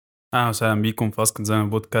اهلا وسهلا بيكم في اسكت زي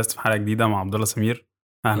بودكاست في حلقه جديده مع عبد الله سمير.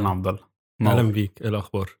 اهلا عبد الله. اهلا نور. بيك. ايه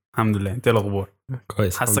الاخبار؟ الحمد لله، انت ايه الاخبار؟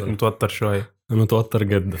 كويس الحمد حاسك لله. متوتر شويه. انا متوتر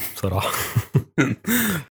جدا بصراحه.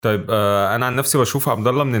 طيب، انا عن نفسي بشوف عبد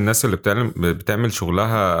الله من الناس اللي بتعمل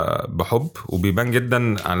شغلها بحب، وبيبان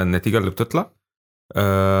جدا على النتيجة اللي بتطلع.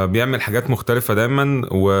 بيعمل حاجات مختلفة دايما،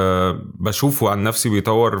 وبشوفه عن نفسي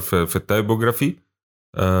بيطور في التايبوجرافي.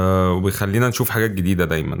 وبيخلينا نشوف حاجات جديدة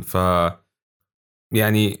دايما.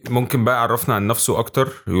 يعني ممكن بقى يعرفنا عن نفسه اكتر،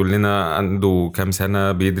 يقول لنا عنده كام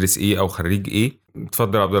سنة، بيدرس ايه او خريج ايه.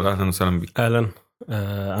 اتفضل يا عبد الله، اهلا وسهلا بيك. اهلا.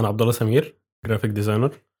 انا عبد الله سمير، جرافيك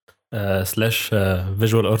ديزاينر سلاش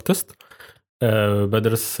فيجوال ارتست.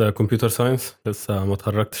 بدرس كمبيوتر ساينس، لسه ما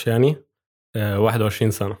اتخرجتش يعني.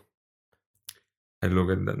 21 سنه. حلو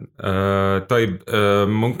جدا. طيب،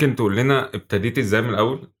 ممكن تقول لنا ابتديت ازاي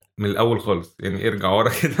من الاول خالص، يعني ارجع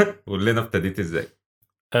ورا كده قول لنا ابتديت ازاي.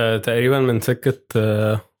 تقريبا من سكه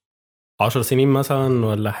 10 سنين مثلا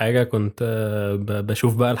ولا حاجه. كنت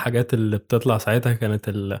بشوف بقى الحاجات اللي بتطلع ساعتها، كانت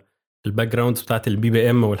الباك جراوندز بتاعت البي بي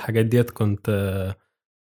ام والحاجات ديت. كنت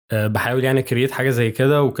بحاول يعني كريت حاجه زي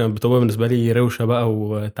كده، وكانت بتبقى بالنسبه لي روشه بقى،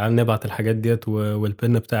 وتعال نبعت الحاجات ديت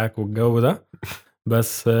والبن بتاعك والجو ده.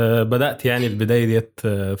 بس بدات يعني البدايه ديت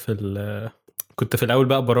كنت في الاول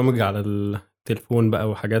بقى برامج على التليفون بقى،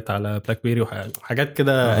 وحاجات على بلاك بيري وحاجات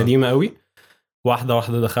كده اه، قديمه قوي. واحده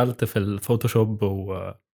واحده دخلت في الفوتوشوب،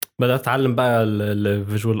 وبدات اتعلم بقى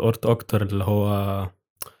الفيجوال ارت اكتر، اللي هو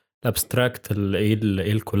الابستراكت، ايه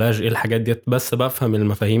الكولاج، ايه الحاجات ديت. بس بفهم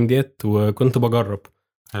المفاهيم ديت وكنت بجرب.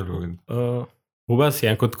 حلو جدا. آه وبس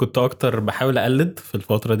يعني كنت اكتر بحاول اقلد في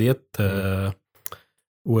الفتره ديت.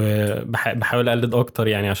 وبحاول اقلد اكتر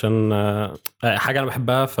يعني، عشان حاجه انا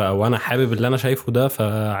بحبها، وانا حابب اللي انا شايفه ده،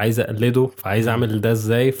 فعايز اقلده، فعايز مم. اعمل ده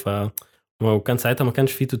ازاي. وكان ساعتها ما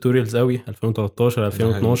كانش فيه توتوريالز قوي، 2013 ده حقيقي.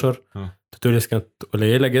 2012 توتوريالز كانت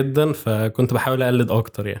قليله جدا، فكنت بحاول اقلد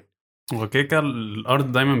اكتر يعني. هو كده الارت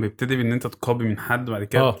دايما بيبتدي بان انت تكوبي من حد، بعد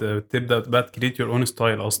كده اه. تبدا بقى تكريت يور اون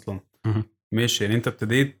ستايل اصلا. مهم. ماشي، يعني انت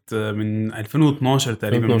ابتديت من 2012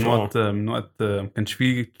 تقريبا، 2012 من وقت ما كانش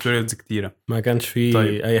فيه توتوريالز كتيره. ما كانش فيه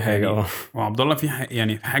طيب اي حاجه. يعني اه. وعبد الله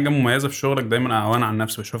يعني في حاجه مميزه في شغلك دايما، او انا عن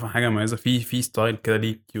نفسي بشوفها حاجه مميزه في ستايل كده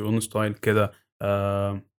ليك، يور اون ستايل كده.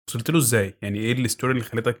 وصلت له ازاي؟ يعني ايه الستوري اللي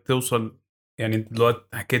خلتك توصل؟ يعني انت دلوقتي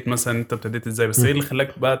حكيت مثلا انت ابتديت ازاي، بس ايه اللي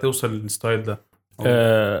خلاك بقى توصل للستايل ده؟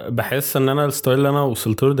 بحس ان انا الستايل اللي انا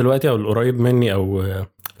وصلت له دلوقتي، او القريب مني، او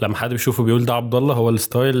لما حد بيشوفه بيقول ده عبد الله، هو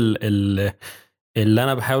الستايل اللي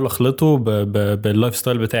انا بحاول اخلطه باللايف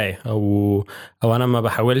ستايل بتاعي، او انا ما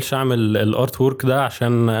بحاولش اعمل الارت وورك ده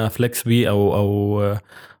عشان افليكس بيه، او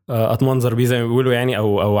اتمنظر بيه زي ما بيقولوا يعني،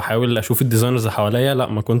 او احاول اشوف الديزاينرز اللي حواليا. لا،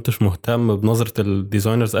 ما كنتش مهتم بنظرة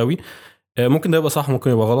الديزاينرز قوي. ممكن ده يبقى صح،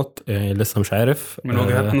 ممكن يبقى غلط يعني، لسه مش عارف. من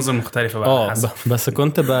وجهات نظر مختلفه بقى على حسب. بس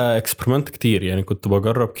كنت باكسبيرمنت كتير يعني، كنت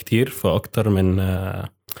بجرب كتير في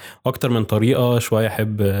اكتر من طريقه. شويه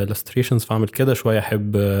احب illustrations فاعمل كده، شويه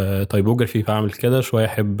احب تايبوجرافي فاعمل كده، شويه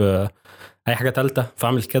احب اي حاجه تالته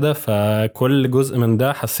فاعمل كده. فكل جزء من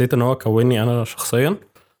ده حسيت ان هو كوني انا شخصيا،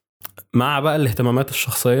 مع بقى الاهتمامات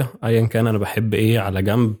الشخصيه ايا كان انا بحب ايه على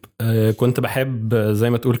جنب. كنت بحب زي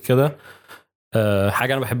ما تقول كده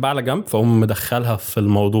حاجه انا بحبها على جنب، فاقوم مدخلها في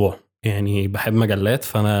الموضوع. يعني بحب مجلات،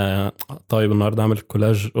 فانا طيب النهارده اعمل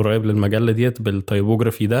كولاج قريب للمجله ديت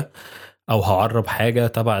بالتايبوجرافي ده، او هعرب حاجه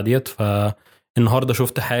تبع ديت. فالنهارده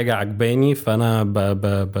شفت حاجه عجباني، فانا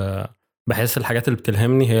بحس الحاجات اللي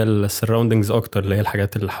بتلهمني هي السراوندينجز اكتر، اللي هي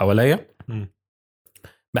الحاجات اللي حواليا. مم.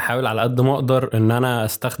 بحاول على قد ما اقدر ان انا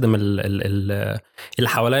استخدم اللي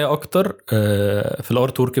حواليا اكتر في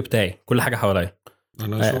الارت وورك بتاعي، كل حاجه حواليا.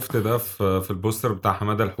 انا اه. شفت ده في البوستر بتاع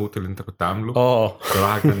حمادة الحوت اللي انت كنت عامله. آه.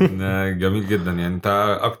 صراحة كان جميل جدا. يعني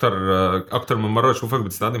انت اكتر من مرة اشوفك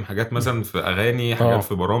بتستخدم حاجات مثلا في اغاني، حاجات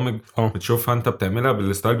في اه. برامج اه. بتشوفها انت بتعملها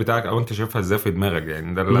بالستايل بتاعك، او انت شايفها ازاي في دماغك.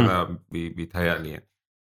 يعني ده اللي مهم. انا بيتهيألي يعني.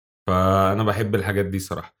 فانا بحب الحاجات دي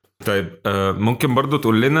صراحة. طيب، ممكن برضو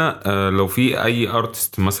تقول لنا لو في اي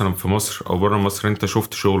ارتست مثلا في مصر او بره مصر انت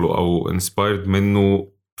شفت شغله او انسبايرد منه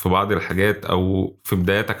في بعض الحاجات، او في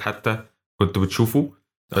بداياتك حتى كنت بتشوفه.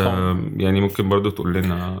 يعني ممكن برضو تقول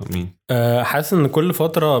لنا مين. حاسس ان كل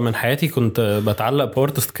فتره من حياتي كنت بتعلق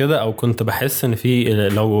بارتست كده، او كنت بحس ان في،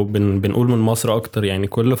 لو بنقول من مصر اكتر يعني،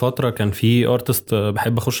 كل فتره كان في ارتست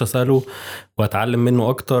بحب اخش اساله واتعلم منه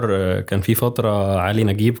اكتر. كان في فتره علي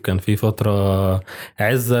نجيب، كان في فتره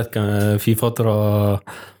عزت، كان في فتره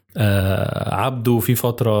عبده، في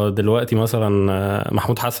فتره دلوقتي مثلا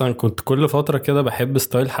محمود حسن. كنت كل فتره كده بحب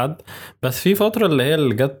ستايل حد. بس في فتره اللي هي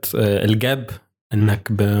اللي جت الجاب،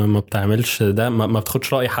 انك ما بتعملش ده، ما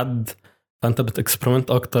بتاخدش رأي حد فانت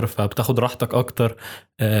بتكسبرمنت اكتر، فبتاخد راحتك اكتر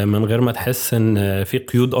من غير ما تحس ان في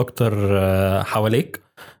قيود اكتر حواليك.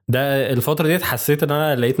 ده الفتره ديت حسيت ان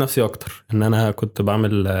انا لقيت نفسي اكتر، ان انا كنت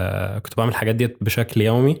بعمل الحاجات ديت بشكل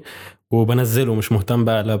يومي وبنزله، مش مهتم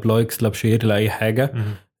بقى لا بلايكس لا بشير لا اي حاجه.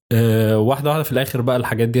 واحده واحده في الاخر بقى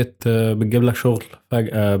الحاجات ديت بتجيب لك شغل.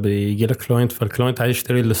 فجاه بيجي لك كلاينت، فالكلاينت عايز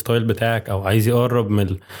يشتري الستايل بتاعك او عايز يقرب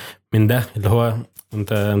من ده، اللي هو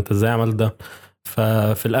انت ازاي عملت ده.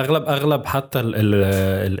 ففي اغلب حتى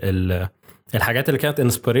ال الحاجات اللي كانت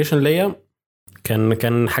انسبيريشن ليا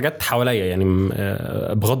كان حاجات حواليا يعني،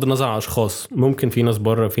 بغض النظر عن اشخاص. ممكن في ناس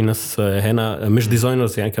بره، في ناس هنا مش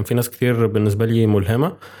ديزاينرز يعني، كان في ناس كتير بالنسبه لي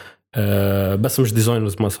ملهمه بس مش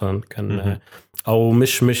ديزاينرز مثلا، كان او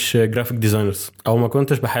مش جرافيك ديزاينرز، او ما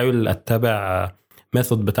كنتش بحاول اتبع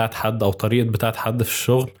ميثود بتاعت حد او طريقه بتاعت حد في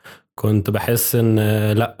الشغل. كنت بحس ان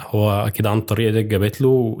لا، هو اكيد عن الطريقه دي جابت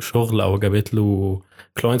له شغل او جابت له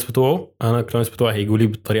كلاينتس بتوعه. انا الكلاينتس بتوعي هيجوا لي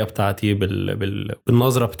بالطريقه بتاعتي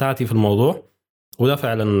بالنظره بتاعتي في الموضوع، وده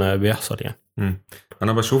فعلا بيحصل يعني.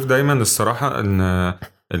 انا بشوف دايما الصراحه ان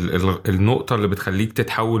النقطه اللي بتخليك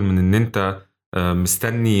تتحول من ان انت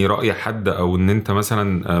مستني رأي حد او ان انت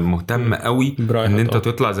مثلا مهتم قوي ان انت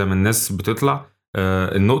تطلع زي ما الناس بتطلع،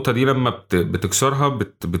 النقطة دي لما بتكسرها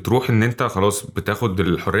بتروح ان انت خلاص بتاخد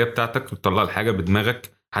الحرية بتاعتك وتطلع الحاجة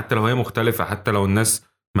بدماغك، حتى لو هي مختلفة، حتى لو الناس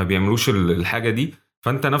ما بيعملوش الحاجة دي.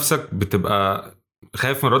 فانت نفسك بتبقى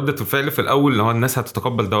خايف من ردة الفعل في الاول، اللي هو الناس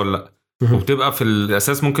هتتقبل ده ولا لا. وبتبقى في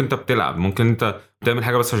الاساس ممكن انت بتلعب، ممكن انت بتعمل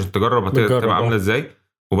حاجة بس عشان تجرب هتبقى عاملة ازاي.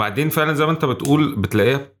 وبعدين فعلا زي ما انت بتقول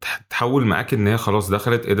بتلاقيها تحول معاك ان هي خلاص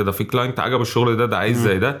دخلت ايه ده في كلاينت عجب الشغل ده عايز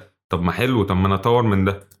زي ده، طب ما حلو، طب ما انا اطور من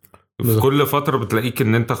ده. في كل فترة بتلاقيك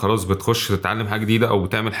ان انت خلاص بتخش تتعلم حاجة جديدة او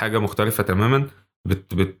بتعمل حاجة مختلفة تماما.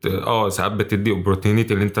 ساعات بتدي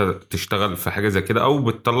opportunity اللي انت تشتغل في حاجة زي كده، او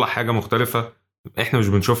بتطلع حاجة مختلفة احنا مش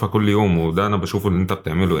بنشوفها كل يوم. وده انا بشوفه اللي انت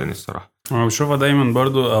بتعمله يعني الصراحة. انا بشوفها دايما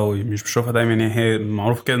برضو، او مش بشوفها دايما يعني، هي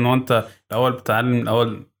المعروف كده ان هو انت الاول بتتعلم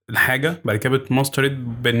الاول الحاجه، بعد كده بتماسترت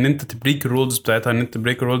بان انت تبريك الرولز بتاعتها، ان انت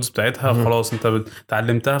بريك الرولز بتاعتها خلاص انت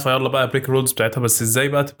اتعلمتها، فيلا بقى بريك الرولز بتاعتها. بس ازاي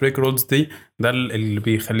بقى تبريك الرولز دي؟ ده اللي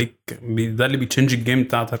بيخليك ده اللي بيتشنج الجيم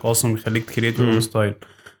بتاعتك اصلا، بيخليك تكريت يور ستايل.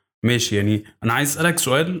 ماشي. يعني انا عايز اسالك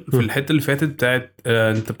سؤال في الحته اللي فاتت بتاعت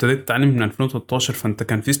انت ابتديت تتعلم من 2013، فانت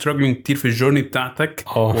كان في ستراجلينج كتير في الجورني بتاعتك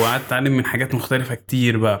وقعدت تتعلم من حاجات مختلفه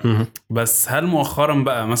كتير بقى. بس هل مؤخرا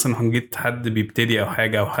بقى مثلا جيت حد بيبتدي او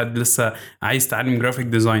حاجه، او حد لسه عايز يتعلم جرافيك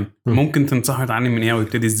ديزاين، ممكن تنصحه يتعلم من ايه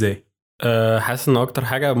ويبتدي ازاي؟ حاسس ان اكتر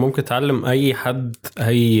حاجه ممكن تعلم اي حد،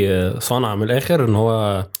 اي صانع من الاخر، ان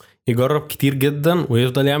هو يجرب كتير جدا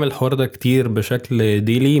ويفضل يعمل الحوار ده كتير بشكل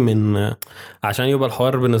ديلي، من عشان يبقى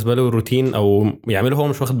الحوار بالنسبه له روتين، او يعمله هو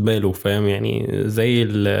مش واخد باله. فاهم يعني؟ زي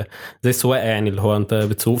السواقه يعني، اللي هو انت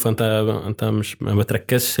بتسوق، فانت مش ما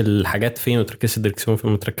بتركزش الحاجات فين، ما بتركزش الدركسيون فين،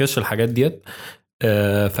 ما بتركزش الحاجات ديت.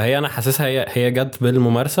 فهي انا حاسسها هي جت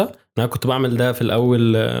بالممارسه. انا كنت بعمل ده في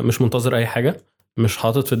الاول مش منتظر اي حاجه، مش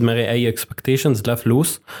حاطط في دماغي اي اكسبكتيشنز، لا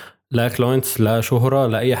فلوس لا كلاينتس لا شهره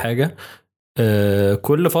لا اي حاجه.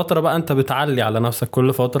 كل فترة بقى انت بتعلي على نفسك،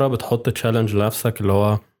 كل فترة بتحط تشالنج لنفسك، اللي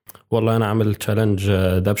هو والله انا عامل تشالنج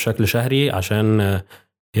ده بشكل شهري عشان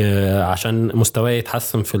مستواي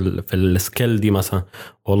يتحسن في السكيل دي مثلا.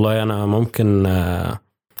 والله انا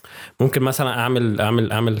ممكن مثلا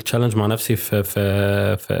اعمل تشالنج مع نفسي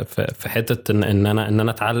في حتة ان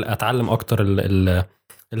انا اتعلم اكتر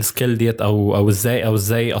السكيل ديت، او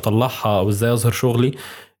ازاي اطلعها، او ازاي اظهر شغلي.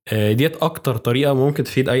 ديت اكتر طريقة ممكن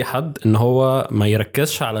تفيد اي حد، ان هو ما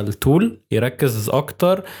يركزش على التول، يركز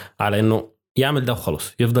اكتر على انه يعمل ده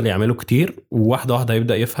وخلاص، يفضل يعمله كتير وواحدة واحدة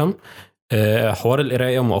يبدأ يفهم. حوار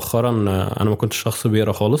القراية مؤخرا، انا ما كنتش شخص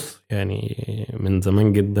بيقرا خالص يعني، من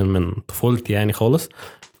زمان جدا، من طفولتي يعني خالص.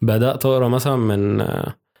 بدأت اقرا مثلا من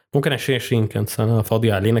ممكن 2020، كانت سنة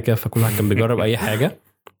فاضية علينا كده، فكل واحد كان بيجرب اي حاجة.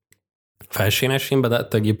 في 2020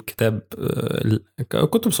 بدأت أجيب كتاب،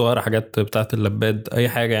 كتب صغيرة، حاجات بتاعت اللباد، أي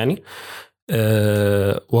حاجة يعني،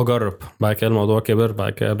 وأجرب. بعد كده الموضوع كبر،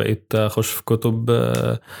 بعد كده بقيت أخش في كتب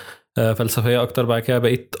فلسفية أكتر، بعد كده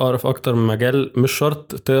بقيت أقرأ في أكتر من مجال. مش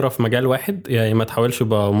شرط تقرأ في مجال واحد يعني، ما تحاولش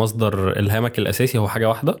يبقى مصدر إلهامك الأساسي هو حاجة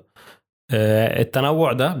واحدة.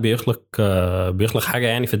 التنوع ده بيخلق حاجة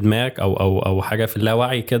يعني في دماغك، أو حاجة في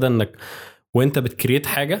اللاوعي كده، إنك وانت بتكريت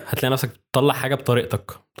حاجة هتلاقي نفسك تطلع حاجة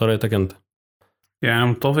بطريقتك انت. يعني انا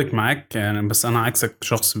متفق معاك يعني، بس انا عكسك،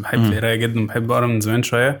 شخص بحب القرايه جدا، بحب اقرا من زمان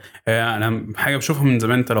شويه. انا حاجه بشوفها من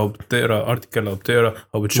زمان، انت لو بتقرا ارتكل او بتقرا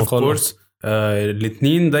او بتشوف كورس،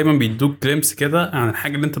 الاثنين دايما بيدوك كليمس كده عن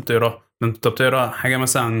الحاجه اللي انت بتقراها. انت بتقرا حاجه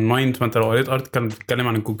مثلا عن المايند، فانت لو قريت ارتكل بتتكلم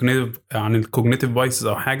عن الكوجنيتيف بايسز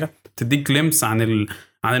او حاجه، تديك كليمس عن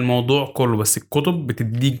عن الموضوع كله، بس الكتب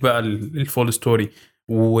بتديك بقى الفول ستوري،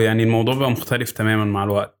 ويعني الموضوع بقى مختلف تماما مع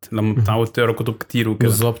الوقت لما بتعود تقرا كتب كتير وكده.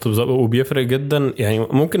 بالظبط وبيفرق جدا. يعني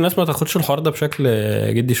ممكن الناس ما تاخدش الحوار ده بشكل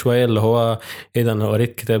جدي شويه، اللي هو ايه ده انا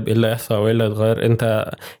قريت كتاب ايه اللي هيحصل او ايه اللي هيتغير.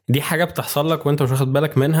 انت دي حاجه بتحصل لك وانت مش واخد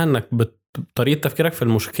بالك منها، انك طريقه تفكيرك في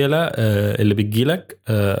المشكله اللي بتجيلك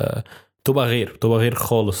بتبقى غير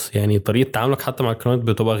خالص. يعني طريقه تعاملك حتى مع الكلمات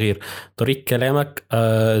بتبقى غير، طريقه كلامك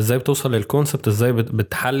ازاي بتوصل للكونسبت، ازاي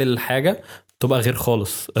بتحلل الحاجه تبقى غير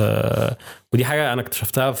خالص. ودي حاجه انا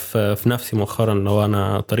اكتشفتها في نفسي مؤخرا، ان هو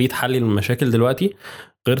انا طريقه حلي المشاكل دلوقتي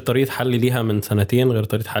غير طريقه حلي ليها من سنتين، غير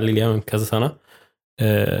طريقه حلي ليها من كذا سنه.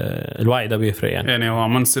 الوعي ده بيفرق يعني هو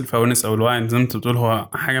عمان سيلف اويرنس او الوعي زي ما انت بتقول، هو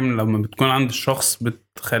حاجه من لما بتكون عند الشخص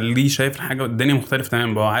بتخليه شايف الحاجه الدنيا مختلف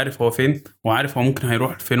تماما، هو عارف هو فين وعارف هو ممكن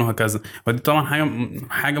هيروح فين وهكذا. ودي طبعا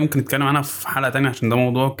حاجه ممكن نتكلم عنها في حلقه تانية، عشان ده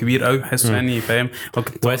موضوع كبير قوي بحسه يعني فاهم،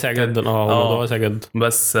 واسع جدا. موضوع واسع جدا.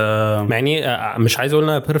 بس يعني مش عايز اقول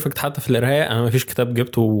انا بيرفكت حتى في القرايه، انا ما فيش كتاب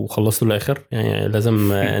جبته وخلصته للاخر. يعني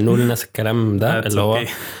لازم نقول للناس الكلام ده اللي هو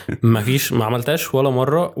ما عملتهاش ولا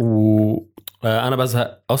مره. انا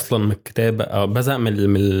بزهق اصلا من الكتاب، او بزهق من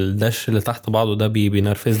الدش اللي تحت بعضه ده،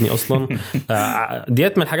 بينرفزني اصلا.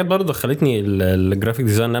 ديت من الحاجات برضو خلتني الجرافيك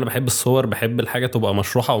ديزاين، ان انا بحب الصور، بحب الحاجه تبقى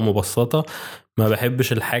مشروحه ومبسطه، ما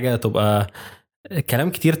بحبش الحاجه تبقى كلام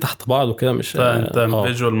كتير تحت بعضه كده. مش انت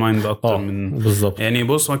فيجوال مايند اكتر من بالظبط. يعني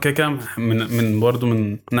بص هو كده من برضو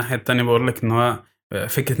من الناحيه التانية بقول لك ان هو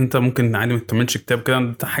فكره انت ممكن عادي ما تكملش كتاب كده،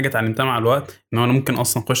 انت حاجه اتعلمتها مع الوقت، ان انا ممكن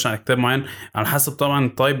اصلا اخش على كتاب معين على حسب طبعا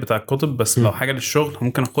التايب بتاع الكتب، بس لو حاجه للشغل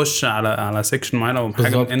ممكن اخش على سيكشن معين او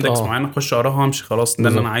حاجه من اندكس معين، اخش اقراها وامشي خلاص، ده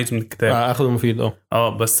اللي انا عايزه من الكتاب، اخده مفيد.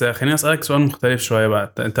 بس خليني اسالك سؤال مختلف شويه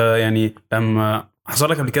بقى. انت يعني لما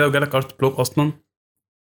حصل لك قبل كده وجالك ارت بلوك اصلا؟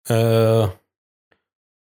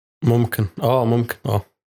 ممكن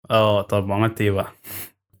طب عملت ايه بقى؟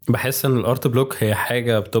 بحس ان الارت بلوك هي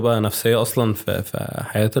حاجه بتبقى نفسيه اصلا في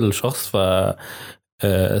حياه الشخص. ف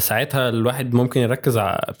ساعتها الواحد ممكن يركز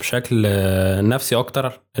بشكل نفسي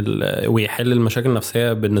اكتر ويحل المشاكل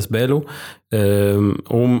النفسيه بالنسبه له.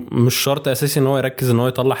 ومش شرط اساسي ان هو يركز ان هو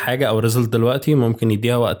يطلع حاجه او ريزلت دلوقتي، ممكن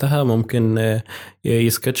يديها وقتها، ممكن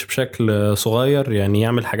يسكتش بشكل صغير، يعني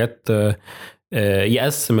يعمل حاجات،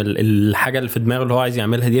 يقسم الحاجة اللي في دماغه اللي هو عايز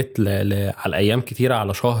يعملها ديت على أيام كتيرة،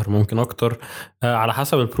 على شهر ممكن أكتر، على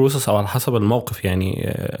حسب البروسس أو على حسب الموقف.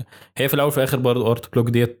 يعني هي في الأول في الآخر برضو ارت بلوك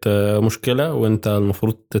ديت مشكلة، وانت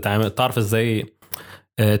المفروض تعرف ازاي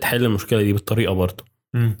تحل المشكلة دي بالطريقة برضو.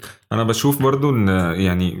 انا بشوف برضو ان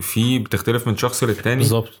يعني في بتختلف من شخص للتاني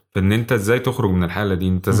بالظبط، في ان انت ازاي تخرج من الحالة دي.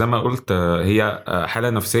 انت زي ما قلت هي حالة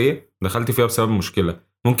نفسية دخلت فيها بسبب مشكلة،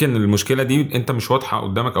 ممكن المشكلة دي انت مش واضحة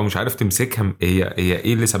قدامك او مش عارف تمسكها، هي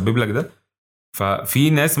ايه اللي سبب لك ده. ففي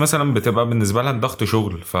ناس مثلا بتبقى بالنسبة لها ضغط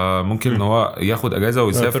شغل، فممكن ان هو ياخد اجازة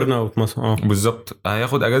ويسافر. بالظبط،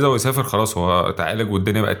 هياخد اجازة ويسافر، خلاص هو تعالج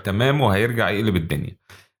والدنيا بقت تمام وهيرجع يقلب الدنيا.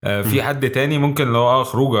 في حد تاني ممكن لو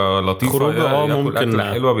خروجه لطيفه، ياكل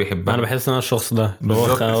اكله حلوه بيحبها. انا بحس ان انا الشخص ده اللي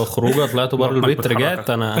هو خروجه طلعت بره البيت رجعت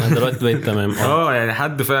انا دلوقتي بقيت تمام. يعني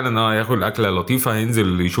حد فعلا ياكل اكله لطيفه،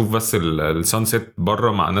 هينزل يشوف بس السانسيت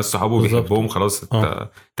بره مع ناس صحابه بيحبهم، خلاص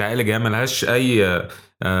تعالج. هي ملهاش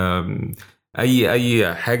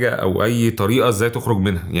اي حاجه او اي طريقه ازاي تخرج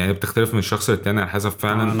منها، يعني بتختلف من الشخص للتاني على حسب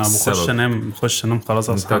فعلا انا بخش انام خلاص،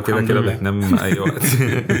 انت كده بتنام اي وقت.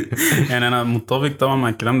 يعني انا متفق طبعا مع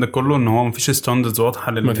الكلام ده كله، ان هو مفيش ستاندردز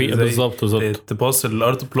واضحه بالظبط تباص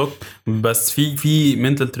الارت بلوك، بس في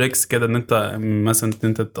منتال تريكس كده، ان انت مثلا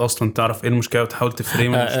انت اصلا تعرف ايه المشكله وتحاول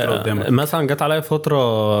تفريم المشكله قدامك. مثلا جت عليا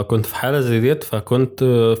فتره كنت في حاله زي ديت، فكنت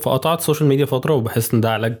فقطعت سوشيال ميديا فتره، وبحس ان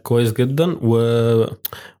ده علاج كويس جدا،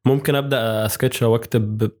 وممكن ابدا اسكتش او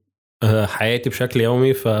اكتب حياتي بشكل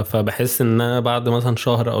يومي. فبحس ان انا بعد مثلا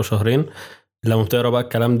شهر او شهرين لما بتقرا بقى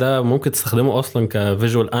الكلام ده ممكن تستخدمه اصلا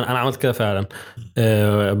كفيجوال. انا عملت كده فعلا،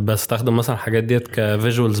 بستخدم مثلا الحاجات ديت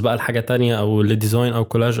كفيجوالز بقى لحاجه تانية او للديزاين او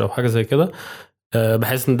كولاج او حاجه زي كده.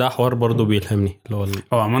 بحس ان ده حوار برضو بيلهمني، اللي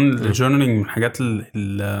هو عموما الجورنالينج من الحاجات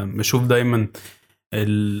اللي بشوف دايما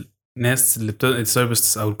الناس اللي بتبدا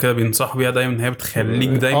سيرفيس او كده بينصحوا بيها دايما، هي بتخليك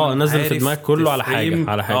دايما نزل في دماغك كله على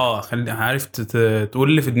حاجه عارف تقول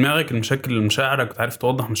اللي في دماغك، مشاعرك، وتعرف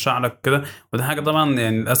توضح مشاعرك كده. وده حاجه طبعا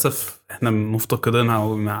يعني للاسف احنا مفتقدينها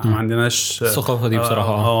وما عندناش الثقافه دي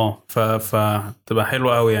بصراحه. فتبقى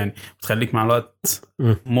حلوه قوي يعني، بتخليك مع الوقت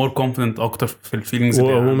مور كونفيدنت اكتر في الفيلينجز.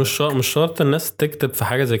 ومش شرط الناس تكتب في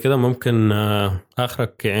حاجه زي كده، ممكن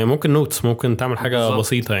اخرك يعني ممكن نوتس، ممكن تعمل حاجه بالزبط.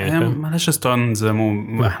 بسيطه يعني مالهاش ستاند زي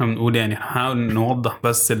ما احنا بنقول، يعني نحاول نوضح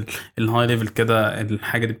بس الهاي ليفل كده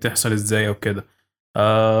الحاجه دي بتحصل ازاي او كده.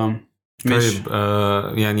 طيب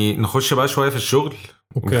يعني نخش بقى شويه في الشغل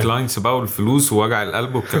والكلاينتس بقى والفلوس ووجع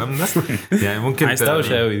القلب والكلام ده يعني ممكن عايز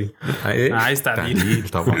دوشه قوي دي، عايز تعديل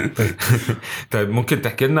طبعا. طيب ممكن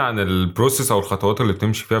تحكي لنا عن البروسيس او الخطوات اللي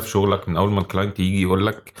بتمشي فيها في شغلك من اول ما الكلاينت يجي يقول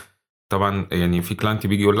لك؟ طبعا يعني في كلاينت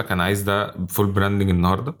بيجي يقول لك انا عايز ده فول براندنج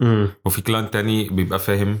النهارده، وفي كلاينت تاني بيبقى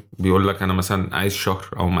فاهم بيقول لك انا مثلا عايز شهر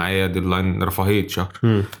او معايا ديدلاين رفاهيه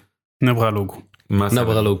شهر، نبغى لوجو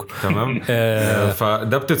مثلا. تمام.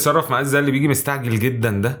 فده بتتصرف معاه ازاي اللي بيجي مستعجل جدا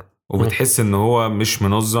ده وبتحس ان هو مش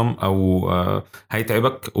منظم او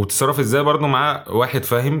هيتعبك؟ وتتصرف ازاي برضو مع واحد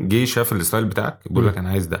فاهم جه شاف الستايل بتاعك بيقول لك انا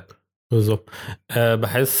عايز ده؟ بالظبط.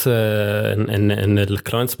 بحس ان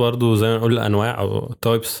الكلاينتس برضو زي ما نقول انواع او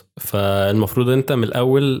تايبس، فالمفروض انت من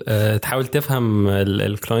الاول تحاول تفهم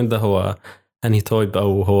الكلاينت ده هو انهي تايب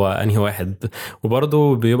او هو انهي واحد،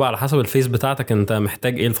 وبرضو بيبقى على حسب الفيس بتاعتك انت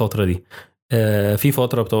محتاج ايه الفترة دي. في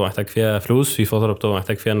فترة بتبقى محتاج فيها فلوس، في فترة بتبقى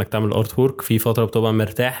محتاج فيها انك تعمل ارت وورك، في فترة بتبقى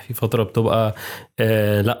مرتاح، في فترة بتبقى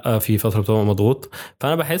لا، في فترة بتبقى مضغوط.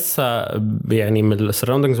 فانا بحس يعني من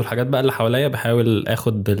السراوندنجز والحاجات بقى اللي حواليا بحاول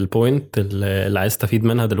اخد البوينت اللي عايز استفيد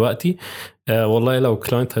منها دلوقتي. والله لو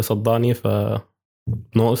كلاينت هيصدعني ف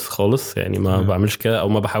ناقص خالص يعني، ما بعملش كده او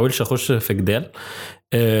ما بحاولش اخش في جدال.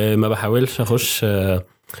 ما بحاولش اخش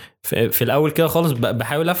في الاول كده خالص.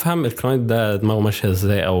 بحاول افهم الكلاينت ده دماغه ماشيه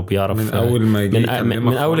ازاي او بيعرف من اول ما يجي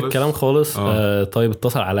من اول الكلام خالص. طيب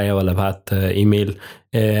اتصل عليا ولا بعت ايميل؟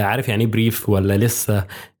 عارف يعني بريف ولا لسه؟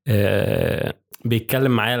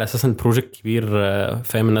 بيتكلم معايا على اساس ان البروجكت كبير،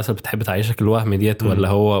 فاهم الناس اللي بتحب تعيشك الوهم ديت،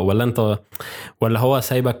 ولا انت ولا هو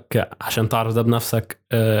سايبك عشان تعرف ده بنفسك.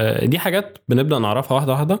 دي حاجات بنبدا نعرفها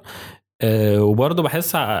واحده واحده. وبرضه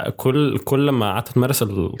بحس كل ما قعدت تمارس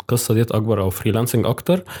القصه ديت اكبر او فريلانسنج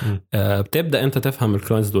اكتر، بتبدا انت تفهم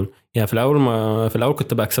الكلاينتس دول. يعني في الاول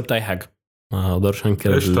كنت باكسبت اي حاجه، ما اقدرش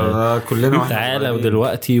انكر. كلنا تعالى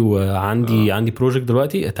ودلوقتي وعندي بروجكت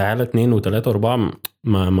دلوقتي، تعالى 2 و3 و4.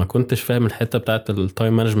 ما كنتش فاهم الحته بتاعت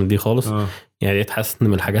التايم مانجمنت دي خالص. يعني حاسس ان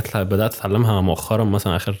من الحاجات اللي بدات اتعلمها مؤخرا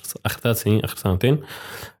مثلا اخر 3 سنين اخر 2 سنين.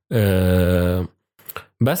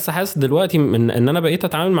 بس حاسس دلوقتي ان انا بقيت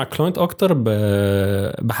اتعامل مع كلاينت اكتر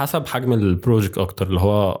بحسب حجم البروجكت اكتر، اللي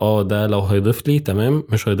هو ده لو هيضيف لي تمام،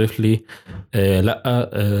 مش هيضيف لي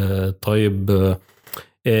لا. طيب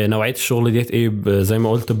نوعيه الشغل ديت ايه؟ زي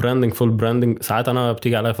ما قلت براندنج فول براندنج. ساعات انا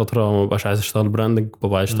بتيجي عليا فتره ما ببقاش عايز اشتغل براندنج،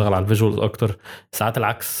 ببقى عايز اشتغل على الفيجوالز اكتر. ساعات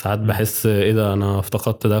العكس، ساعات بحس ايه ده انا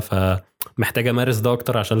افتقدت ده فمحتاج امارس ده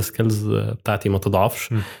اكتر عشان السكيلز بتاعتي ما تضعفش.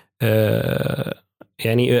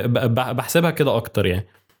 يعني بحسبها كده اكتر يعني.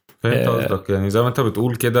 فهمت قصدك. يعني زي ما انت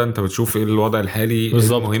بتقول كده، انت بتشوف ايه الوضع الحالي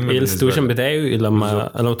المهم، ايه السيتويشن بتاعي.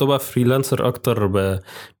 لما تبقى فريلانسر اكتر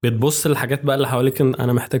بتبص للحاجات بقى اللي حواليك.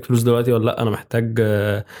 انا محتاج فلوس دلوقتي ولا لا؟ انا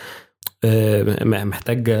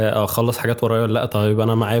محتاج اخلص حاجات ورايا ولا لا؟ طيب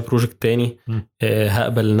انا معايا بروجكت تاني،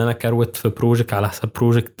 هقبل ان انا كروت في بروجكت على حساب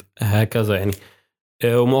بروجكت هكذا يعني.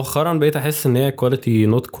 ومؤخرا بقيت احس ان هي كواليتي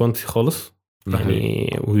نوت كوانتي خالص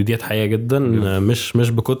يعني. وديت حقيقة جدا،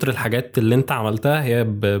 مش بكتر الحاجات اللي انت عملتها، هي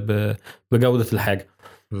بجودة الحاجة.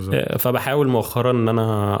 فبحاول مؤخرا ان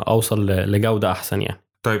انا اوصل لجودة احسن يعني.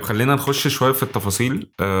 طيب خلينا نخش شوية في التفاصيل.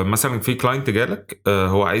 مثلا في كلاينت جالك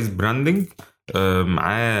هو عايز براندنج،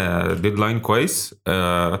 معاه ديدلاين كويس،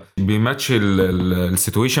 بيماتش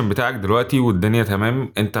السيتويشن بتاعك دلوقتي والدنيا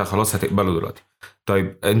تمام، انت خلاص هتقبله دلوقتي.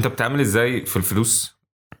 طيب انت بتعمل ازاي في الفلوس؟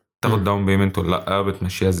 تاخد داون بيمنت ولا لا؟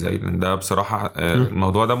 بتمشيها ازاي؟ لان ده بصراحه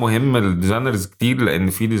الموضوع ده مهم للديزاينرز كتير، لان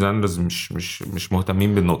في ديزاينرز مش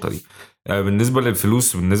مهتمين بالنقطه دي. بالنسبه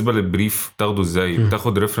للفلوس، بالنسبه للبريف، بتاخده ازاي؟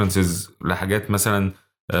 بتاخد ريفرنسز لحاجات مثلا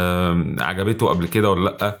عجبته قبل كده ولا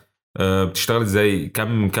لا؟ بتشتغل ازاي؟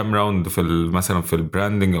 كم راوند في مثلا في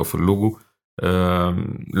البراندنج او في اللوجو؟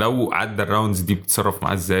 لو عدى الراوندز دي بتتصرف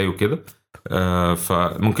معاه ازاي وكده؟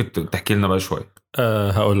 فممكن تحكي لنا بقى شويه.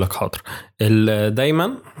 هقول لك حاضر.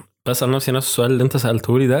 دايما بسأل نفسي نفس السؤال اللي انت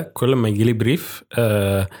سألته لي ده. كل ما يجي لي بريف،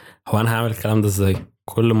 هو انا هعمل الكلام ده ازاي؟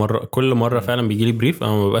 كل مرة فعلا بيجي لي بريف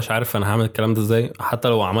انا ما ببقاش عارف انا هعمل الكلام ده ازاي، حتى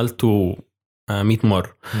لو عملته 100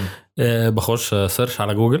 مرة. بخش سيرش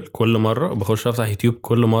على جوجل كل مرة، بخش افتح يوتيوب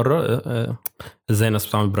كل مرة ازاي الناس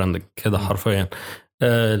بتعمل براندنج كده حرفيا.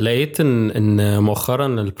 لقيت ان مؤخرا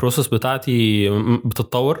البروسيس بتاعتي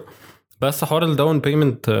بتتطور. بس حوار الداون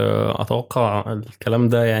بيمنت، اتوقع الكلام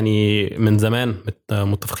ده يعني من زمان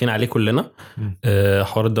متفقين عليه كلنا.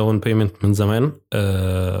 حوار الداون بيمنت من زمان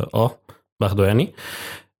باخده يعني.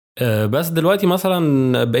 بس دلوقتي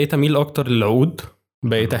مثلا بقيت اميل اكتر للعقود.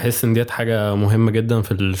 بقيت احس ان ديت حاجه مهمه جدا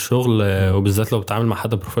في الشغل، وبالذات لو بتعامل مع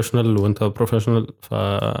حد بروفيشنال وانت بروفيشنال،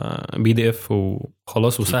 فبي دي اف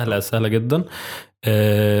وخلاص وسهله جدا.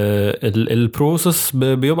 البروسيس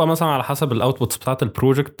بيبقى مثلا على حسب الاوتبوتس بتاعت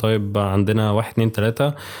البروجكت. طيب عندنا 1 2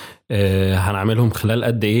 3 هنعملهم خلال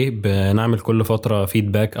قد ايه، بنعمل كل فتره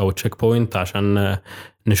فيدباك او تشيك بوينت عشان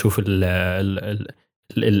نشوف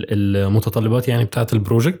المتطلبات يعني بتاعت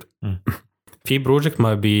البروجكت. في بروجكت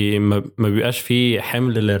ما بيبقاش فيه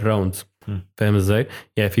حمل للراوندز، فاهم ازاي؟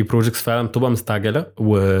 يعني في بروجكتس فعلا بتبقى مستعجله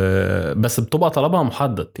بس بتبقى طلبها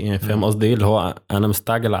محدد، يعني فاهم قصدي ايه؟ اللي هو انا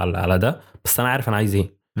مستعجل على ده، بس انا عارف انا عايز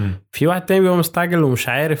ايه. في واحد تاني بيبقى مستعجل ومش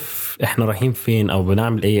عارف احنا رايحين فين او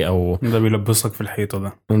بنعمل ايه، او ده بيلبسك في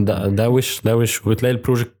الحيطه. ده وش وبتلاقي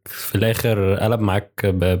البروجكت في الاخر قلب معاك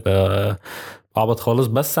بعبط خالص.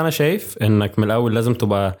 بس انا شايف انك من الاول لازم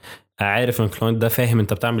تبقى عارف ان الكلاينت ده فاهم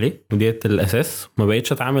انت بتعمل ايه، وديت الاساس. ما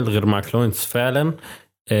بقيتش اتعامل غير مع كلاينتس فعلا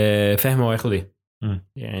فاهم هو هياخد ايه.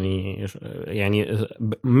 يعني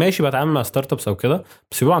ماشي بتعامل مع ستارت ابس او كده،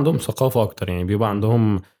 بس بيبقى عندهم ثقافه اكتر، يعني بيبقى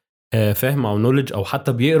عندهم فهم او نوليدج، او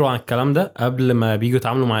حتى بيقروا عن الكلام ده قبل ما بييجوا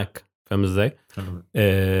يتعاملوا معاك، فاهم ازاي؟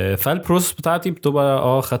 فالبروسس بتاعتي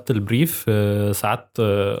بتبقى خدت البريف ساعات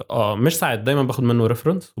مش ساعات، دايما باخد منه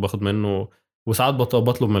ريفرنس وباخد منه، وساعات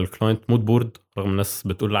بطلب من الكلاينت مود بورد، رغم الناس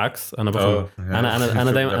بتقول العكس. انا باخد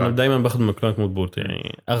انا دايما باخد من الكلاينت مود بورد.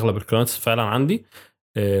 يعني اغلب الكلاينتس فعلا عندي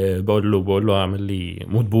بقول له اعمل لي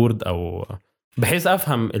مود بورد، او بحيث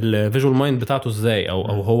افهم الفيجوال مايند بتاعته ازاي،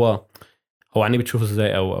 او هو عينيه بتشوفه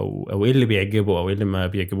ازاي، او ايه اللي بيعجبه او ايه اللي ما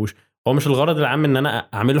بيعجبوش. هو مش الغرض العام ان انا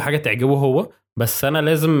اعمل له حاجه تعجبه هو، بس انا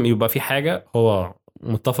لازم يبقى في حاجه هو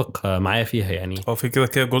متفق معايا فيها. يعني هو في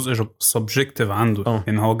كده جزء سبجكتيف عنده،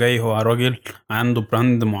 ان هو جاي، هو راجل عنده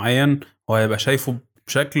براند معين، هو هيبقى شايفه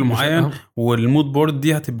بشكل معين، والمود بورد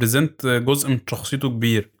دي هتبريزنت جزء من شخصيته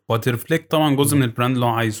كبير، وهترفلكت طبعا جزء من البراند اللي هو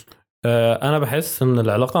عايزه. انا بحس ان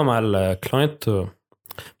العلاقه مع الكلاينت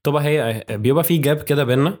بيبقى في جاب كده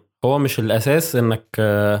بيننا. هو مش الاساس انك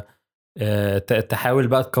تحاول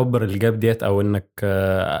بقى تكبر الجاب ديت، او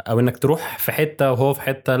انك تروح في حته وهو في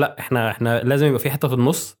حته. لا، احنا لازم يبقى في حته في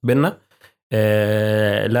النص بيننا.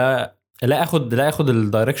 لا اخد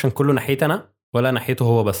الدايركشن كله ناحيتي انا ولا ناحيته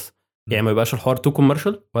هو بس. يعني ما يبقاش الحوار تو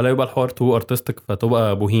كوميرشال ولا يبقى الحوار تو ارتستيك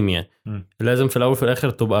فتبقى بوهيمي. يعني لازم في الاول في الاخر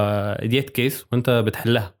تبقى ديت كيس وانت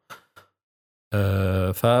بتحلها.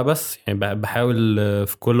 فبس يعني بحاول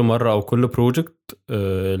في كل مرة او كل بروجكت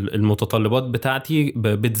المتطلبات بتاعتي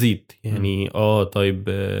بتزيد. يعني طيب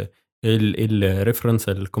ايه الريفرنس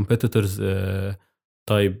الكومبيتيتورز،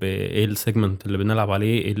 طيب ايه السيجمنت اللي بنلعب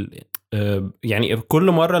عليه، يعني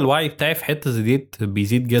كل مره الوعي بتاعي في حته زيت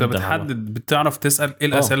بيزيد جدا. انت بتحدد، بتعرف تسال ايه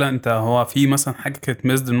الاسئله. انت هو في مثلا حاجه كانت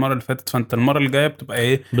مزد المره اللي فاتت، فانت المره اللي جايه بتبقى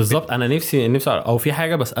ايه بالظبط. انا نفسي او في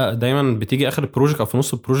حاجه، بس دايما بتيجي اخر البروجكت او في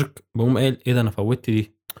نص البروجكت بقوم قايل ايه ده انا فوتت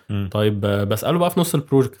دي. طيب بساله بقى في نص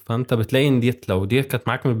البروجكت، فانت بتلاقي ان ديت لو ديت كانت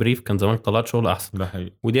معاك من البريف كان زمانك طلعت شغل احسن. ده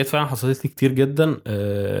حقيقي. وديت فعلا حصلت لي كتير جدا،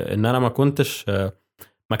 ان انا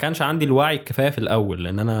ما كانش عندي الوعي الكفايه في الاول،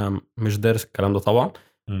 لان انا مش دارس الكلام ده طبعا.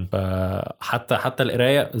 فحتى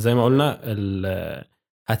القرايه زي ما قلنا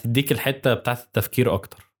هتديك الحته بتاعت التفكير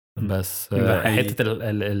اكتر، بس حته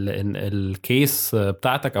الكيس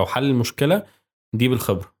بتاعتك او حل المشكله دي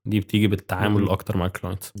بالخبره، دي بتيجي بالتعامل اكتر مع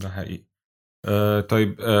الكلاينتس. ده حقيقي.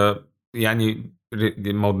 طيب يعني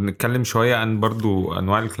نتكلم شويه عن برضو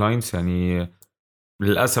انواع الكلاينتس. يعني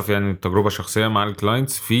للاسف يعني التجربه شخصيه مع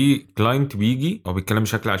الكلاينتس، في كلاينت بيجي او بيتكلم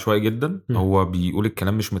بشكل عشوائي جدا. هو بيقول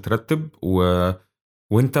الكلام مش مترتب،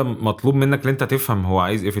 وانت مطلوب منك ان انت تفهم هو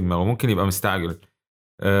عايز ايه في دماغه. ممكن يبقى مستعجل.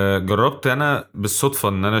 جربت انا بالصدفه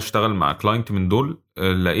ان انا اشتغل مع كلاينت من دول.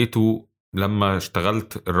 لقيته لما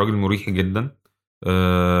اشتغلت الراجل مريح جدا.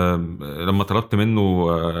 لما طلبت منه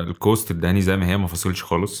الكوست اداني زي ما هي، ما فصلش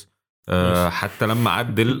خالص. حتى لما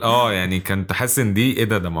عدل يعني كنت حاسس ان دي ايه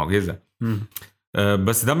ده معجزه.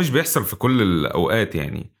 بس ده مش بيحصل في كل الاوقات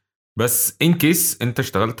يعني. بس ان كيس انت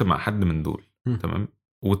اشتغلت مع حد من دول تمام،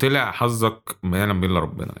 وطلع حظك ما يعلم بالله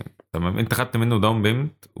ربنا يعني تمام، انت خدت منه داون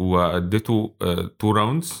بيمنت واديته 2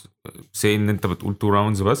 راوندز، سي ان انت بتقول 2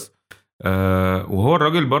 راوندز بس. وهو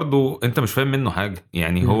الراجل برضو انت مش فاهم منه حاجه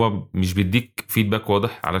يعني. هو مش بيديك فيدباك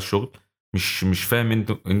واضح على الشغل، مش فاهم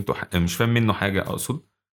انتوا مش فاهم منه حاجه اقصد.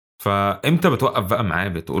 فامتى بتوقف بقى معاه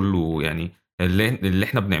بتقول له يعني اللي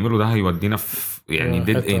احنا بنعمله ده هيودينا في يعني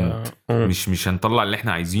ديد اند، مش هنطلع اللي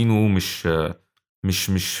احنا عايزينه،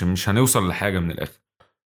 مش هنوصل لحاجه من الاخر.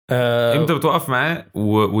 امتى بتوقف معاه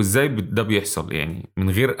وازاي ده بيحصل يعني من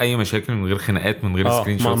غير اي مشاكل، من غير خناقات، من غير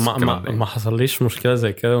سكرين شوتس؟ ما حصليش مشكله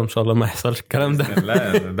زي كده، وان شاء الله ما يحصلش الكلام ده.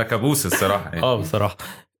 لا ده كابوس الصراحه يعني. بصراحه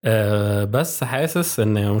بس حاسس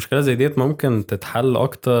ان مشكله زي ديت ممكن تتحل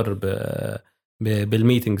اكتر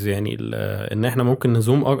بالميتينجز. يعني ان احنا ممكن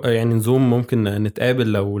نزوم، يعني نزوم ممكن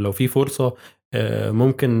نتقابل لو في فرصه.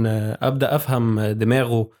 ممكن ابدا افهم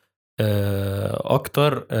دماغه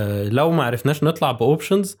اكتر. لو ما عرفناش نطلع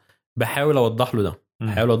باوبشنز بحاول اوضح له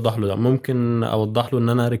ده ممكن اوضح له ان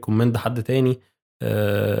انا ريكومند حد تاني.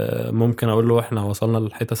 ممكن اقول له احنا وصلنا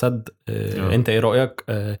للحته سد، انت ايه رايك،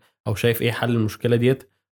 او شايف ايه حل المشكله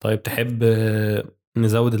ديت. طيب تحب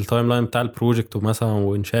نزود التايم لاين بتاع البروجكت ومثلا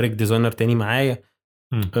ونشارك ديزاينر تاني معايا.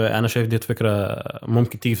 انا شايف ديت فكره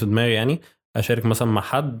ممكن تيجي في دماغي، يعني اشارك مثلا مع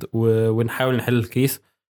حد ونحاول نحل الكيس.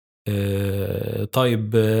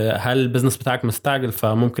 طيب هل البيزنس بتاعك مستعجل،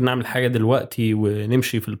 فممكن نعمل حاجه دلوقتي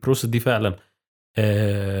ونمشي في البروسيس دي فعلا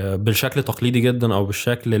بالشكل تقليدي جدا او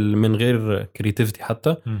بالشكل من غير كرياتيفيتي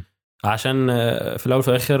حتى. عشان في الاول وفي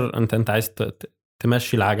الاخر انت عايز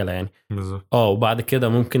تمشي العجله يعني بالظبط. وبعد كده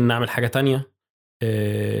ممكن نعمل حاجه تانية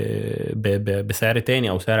بسعر تاني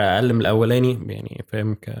او سعر اقل من الاولاني، يعني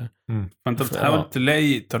فاهم. فانت بتحاول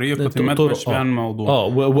تلاقي طريقه ما تمشي بيها الموضوع.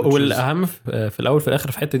 والاهم في الاول في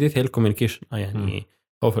الاخر في الحته دي هي الكوميونيكيشن. يعني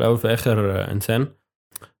هو في الاول في الاخر انسان،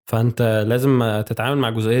 فانت لازم تتعامل مع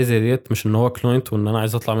جزئيه زي ديت، مش ان هو كلاينت وان انا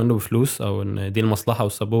عايز اطلع منه بفلوس او ان دي المصلحه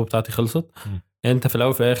والسبوبه بتاعتي خلصت. انت في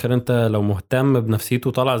الاول في الاخر انت لو مهتم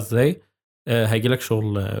بنفسيته طالع ازاي هيجي لك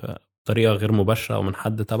شغل بطريقه غير مباشره او من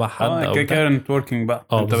حد تبع حد او كده نتوركينج بقى.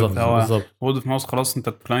 انت بالظبط وورد ماوس خلاص. انت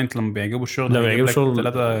الكلاينت لما بيعجبه الشغل لما بيعجبه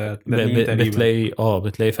الشغل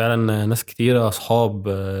بتلاقي فعلا ناس كتيره، اصحاب،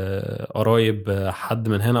 قرايب، حد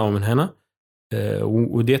من هنا او من هنا.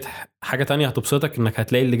 وديت حاجه تانية هتبسطك، انك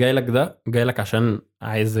هتلاقي اللي جاي لك ده جاي لك عشان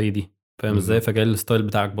عايز زي دي، فاهم ازاي؟ فجاي الستايل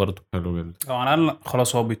بتاعك برضه حلو جدا. او على الاقل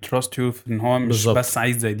خلاص هو بيتراست يو في ان هو مش بالزبط. بس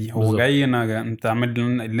عايز زي دي، هو جاي انت تعمل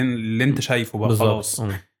اللي انت شايفه بقى خلاص.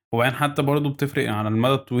 وبعدين حتى برضه بتفرق على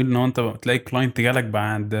المدى الطويل ان هو انت تلاقي كلاينت جالك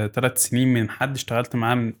بعد 3 سنين من حد اشتغلت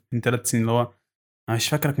معاه من 3 سنين، اللي هو انا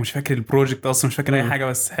مش فاكر البروجكت اصلا، مش فاكر اي حاجه،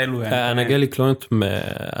 بس حلو يعني. انا جالي كلاينت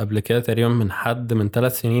قبل كده تقريبا من حد من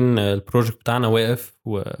 3 سنين، البروجكت بتاعنا وقف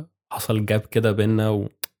وحصل جاب كده بينا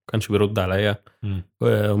وكانش بيرد عليا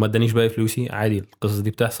وما ادانيش باقي فلوسي. عادي القصص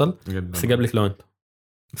دي بتحصل، بس جاب لي كلاينت.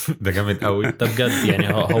 ده جامد قوي. ده بجد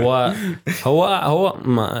يعني. هو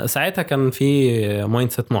ساعتها كان في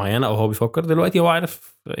مايند سيت معينه او هو بيفكر. دلوقتي هو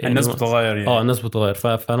عارف يعني الناس بتغير يعني. الناس بتغير.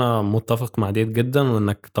 فانا متفق مع ديت جدا،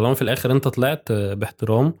 وانك طالما في الاخر انت طلعت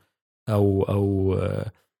باحترام او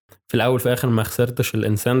في الاول في الاخر ما خسرتش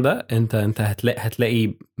الانسان ده، انت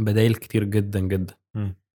هتلاقي بدايل كتير جدا جدا.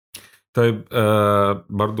 طيب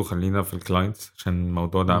برضو خلينا في الكلاينتس عشان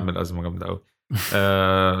الموضوع ده عامل ازمه جامده قوي.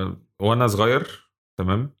 وانا صغير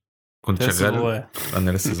تمام كنت شغال.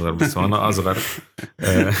 انا لسه صغير بس وانا اصغر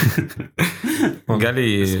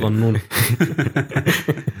جالي صغنون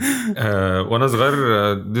وانا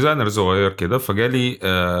صغير ديزاينر صغير كده، فجالي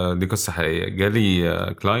دي قصه حقيقيه.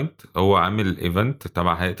 جالي كلاينت هو عامل ايفنت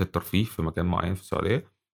تبع هيئه الترفيه في مكان معين في السعوديه،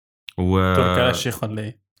 تركي الشيخ ولا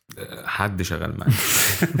ايه؟ حد شغال معايا.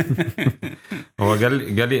 هو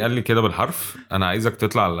جالي قال لي كده بالحرف انا عايزك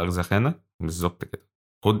تطلع على الاغزخانه بالظبط كده،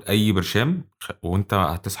 خد اي برشام وانت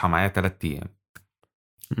هتصحى معايا 3 ايام.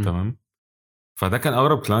 تمام. فده كان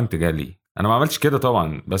اغرب كلاينت جالي. انا ما عملتش كده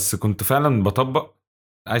طبعا، بس كنت فعلا بطبق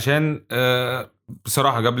عشان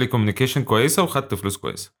بصراحه جاب لي كوميونيكيشن كويسه وخدت فلوس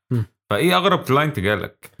كويسه. فايه اغرب كلاينت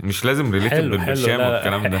جالك؟ مش لازم ريليتد بالبرشام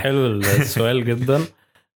والكلام ده. حلو السؤال جدا.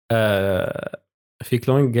 في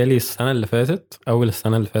كلاينت جالي السنه اللي فاتت، اول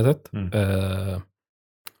السنه اللي فاتت.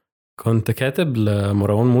 كنت كاتب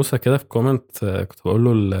لمروان موسى كده في كومنت، كنت بقول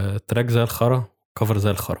له التراك زي الخرا، كفر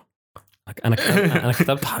زي الخرا. انا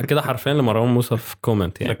كتبت كده حرفيا لمروان موسى في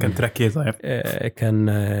كومنت يعني. كان تراك ايه طيب؟ كان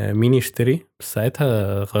مين يشتري، بس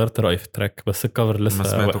ساعتها غيرت رايي في التراك، بس الكفر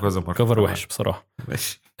لسه كفر وحش بصراحه.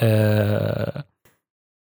 ماشي.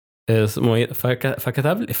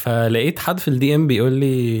 فكتب لي، فلقيت حد في الدي ام بيقول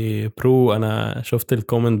لي برو انا شفت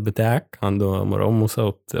الكومنت بتاعك عند مروان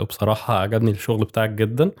موسى وبصراحه عجبني الشغل بتاعك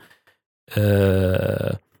جدا،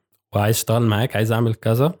 وعايز اشتغل معاك، عايز اعمل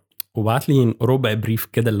كذا، وبعت لي ربع بريف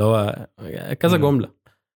كده اللي هو كذا جمله.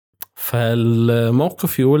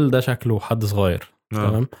 فالموقف يقول ده شكله حد صغير.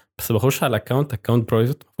 تمام. بس بخش على اكونت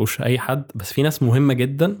برايفت، ما فيهوش اي حد، بس في ناس مهمه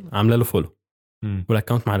جدا عامله له فولو،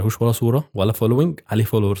 والاكونت ما عليهوش ولا صوره ولا فولوينج، عليه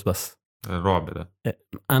فولورز بس. الرعب ده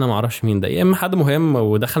انا ما اعرفش مين ده، يا اما حد مهم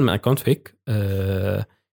ودخل من اكونت فيك،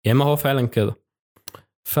 يا اما هو فعلا كده.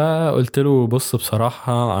 فقلت له بص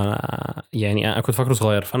بصراحه انا كنت فاكره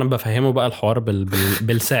صغير، فانا بفهمه بقى الحوار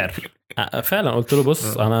بالسعر. فعلا قلت له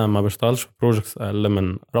بص انا ما بشتغلش في بروجكتس اقل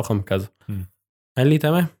من رقم كذا. قال لي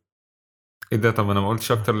تمام. ايه ده؟ طب انا ما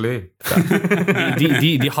قلتش اكتر ليه؟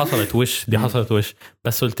 دي حصلت وش.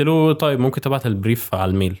 بس قلت له طيب ممكن تبعت البريف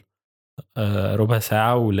على الميل. ربع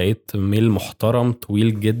ساعة ولقيت ميل محترم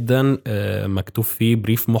طويل جدا مكتوب فيه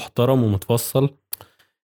بريف محترم ومتفصل.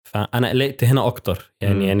 فأنا قلقت هنا أكتر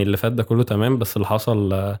يعني اللي فات ده كله تمام، بس اللي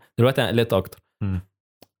حصل دلوقتي أنا قلقت أكتر.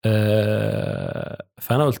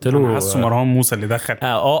 فأنا قلت له انا حاسه مروان موسى اللي دخل.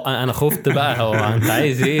 انا خفت بقى. هو انت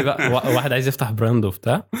عايز ايه بقى؟ واحد عايز يفتح براند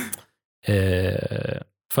وبتاع.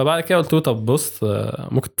 فبعد كده قلت له طب بص،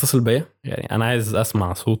 ممكن تتصل بيا؟ يعني انا عايز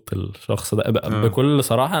اسمع صوت الشخص ده بكل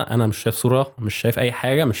صراحه. انا مش شايف صوره، مش شايف اي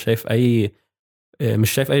حاجه، مش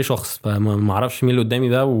شايف اي شخص، فما اعرفش مين اللي قدامي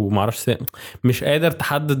ده، وما اعرفش مش قادر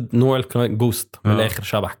تحدد نوع الجوست من الاخر،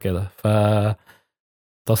 شبح كده.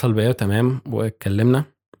 فاتصل بيا تمام واتكلمنا.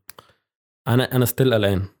 انا ستيل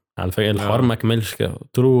قلقان على فكره، الحوار ما كملش كده.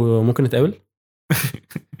 قلت له ممكن نتقابل؟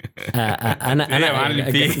 انا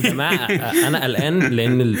قلقان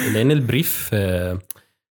لان البريف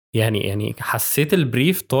يعني حسيت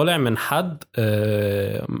البريف طالع من حد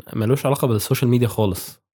ملوش علاقه بالسوشيال ميديا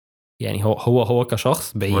خالص. يعني هو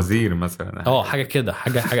كشخص بعيد، وزير مثلا، حاجه كده،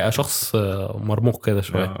 حاجه شخص مرموق كده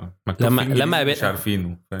شويه. لما مش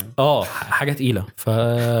عارفينه، حاجه تقيله.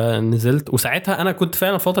 فنزلت، وساعتها انا كنت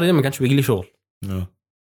فعلا الفتره دي ما كانش بيجي لي شغل.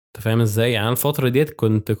 انت فاهم ازاي؟ يعني الفتره ديت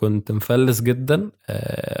كنت مفلس جدا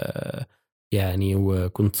يعني،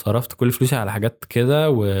 وكنت صرفت كل فلوسي على حاجات كده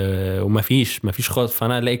ومفيش خالص.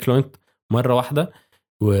 فانا الاقي كلاينت مره واحده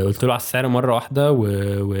وقلت له على السعر مره واحده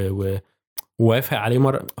ووافق عليه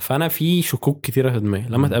مره. فانا في شكوك كتيره في دماغي.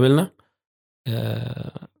 لما اتقابلنا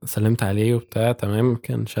سلمت عليه وبتاع تمام.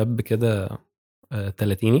 كان شاب كده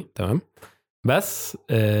 30 تمام. بس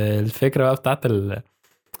الفكره بقى بتاعت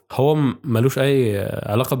هو ملوش اي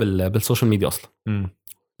علاقه بالسوشيال ميديا اصلا.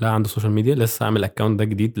 لا عنده سوشيال ميديا، لسه عامل اكونت ده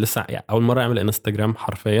جديد، لسه يعني اول مره يعمل انستجرام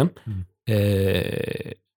حرفيا.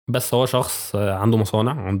 بس هو شخص عنده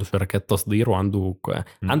مصانع، عنده شركات تصدير، وعنده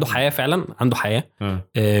حياه، فعلا عنده حياه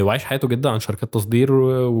وعايش حياته جدا عن شركات تصدير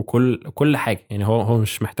وكل حاجه. يعني هو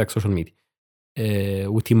مش محتاج سوشيال ميديا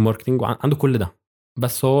وتيم ماركتنج، وعنده كل ده.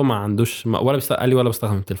 بس هو ما عندوش ولا بيستقل ولا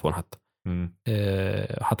بيستخدم التليفون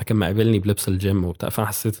حتى كان مقابلني بلبس الجيم وبتاع. فانا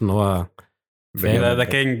حسيت ان هو ده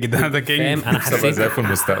كينج، ده كينج. انا حسيت زي في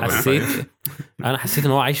المستقبل. حسيت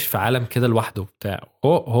ان هو عايش في عالم كده لوحده بتاع.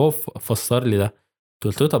 هو فسر لي ده.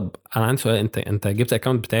 قلت له طب انا عندي سؤال، انت جبت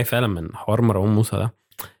الاكونت بتاعي فعلا من حوار مروان موسى ده؟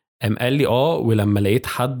 قال لي ولما لقيت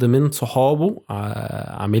حد من صحابه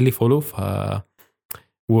عامل لي فولو،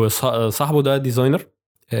 وصاحبه ده ديزاينر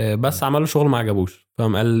بس عمل له شغل ما عجبوش،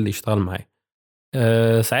 فقام قال لي اشتغل معايا.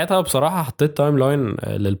 ساعتها بصراحه حطيت تايم لاين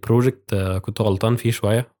للبروجكت كنت غلطان فيه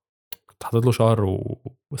شويه. كنت حاطط له شهر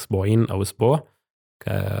واسبوعين او اسبوع،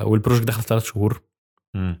 والبروجكت دخل 3 شهور.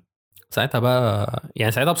 ساعتها بقى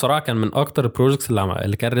يعني ساعتها بصراحه كان من اكتر البروجكتس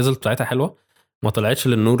اللي كان الريزلت بتاعتها حلوه. ما طلعتش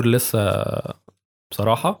للنور لسه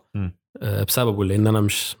بصراحه بسببه، لان انا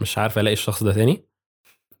مش عارف الاقي الشخص ده تاني.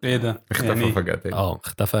 ايه ده اختفى يعني فجأة تاني.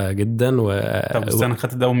 اختفى جدا. طب بس انا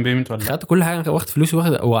خدت داون بيمنت ولا خدت كل حاجه، واخد فلوسي،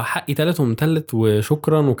 وحقي تالت ومتلت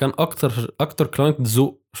وشكرا. وكان اكتر كلاينت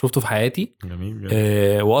ذوق شفته في حياتي.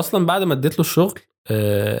 جميل واصلا بعد ما اديت له الشغل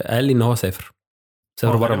قال لي ان هو سافر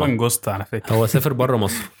بره مصر. جوست على فكره، هو سافر بره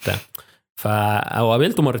مصر بتاع.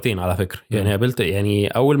 قابلته مرتين على فكره. يعني يعني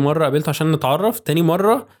اول مره قابلته عشان نتعرف، تاني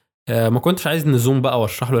مره ما كنتش عايز نزوم بقى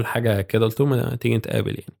واشرح له الحاجه كده. قلت له ما تيجي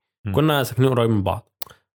نتقابل يعني. كنا ساكنين قريب من بعض،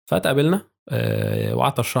 فتقابلنا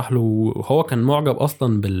وقعدت اشرح له. وهو كان معجب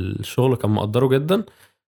اصلا بالشغل، كان مقدره جدا.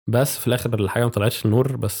 بس في الاخر الحاجه ما طلعتش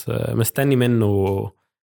النور. بس مستني منه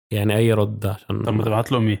يعني اي رد عشان. طب ما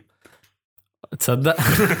تبعت له مين؟ تصدق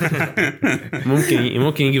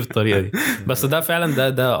ممكن يجي بالطريقه دي. بس ده فعلا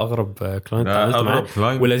ده اغرب كلاينت اتعاملت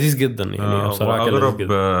معاه، ولذيذ جدا يعني. بصراحه كان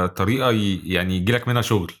اغرب طريقه يعني يجي لك منها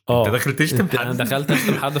شغل. انت داخل تشتم حد، انا دخلت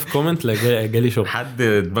اشتم حد في كومنت جالي شغل. حد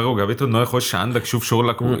دماغه جابته ان هو يخش عندك يشوف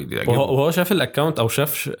شغلك وهو شاف الاكونت او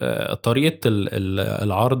شاف طريقه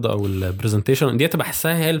العرض او البرزنتيشن دي.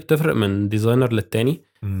 بحسها هي اللي بتفرق من ديزاينر للتاني.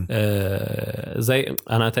 زي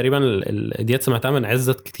انا تقريبا ديت سمعتها من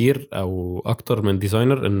عزت كتير او اكتر من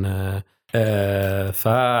ديزاينر، ان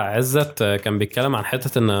فعزت كان بيتكلم عن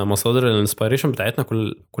حته ان مصادر الانسبيريشن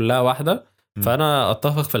بتاعتنا كلها واحده. فانا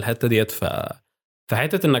اتفق في الحته ديت. في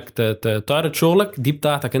حته انك تعرض شغلك دي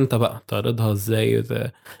بتاعتك انت بقى، تعرضها ازاي.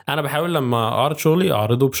 انا بحاول لما اعرض شغلي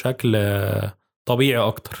اعرضه بشكل طبيعي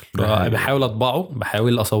اكتر. بحاول اطبعه،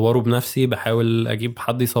 بحاول اصوره بنفسي، بحاول اجيب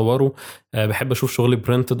حد يصوره. بحب اشوف شغلي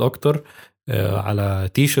برينتد اكتر على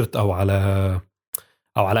تي شيرت او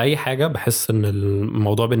على اي حاجه. بحس ان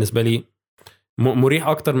الموضوع بالنسبه لي مريح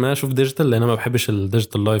اكتر ما اشوف ديجيتال، لان انا ما بحبش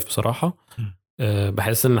الديجيتال لايف بصراحه.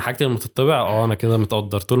 بحس ان حاجتي لما تطبع انا كده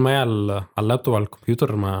متقدر. طول ما هي على اللابتوب على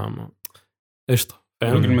الكمبيوتر ما قشطه.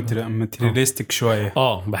 راجل ماتيرياليستيك شويه.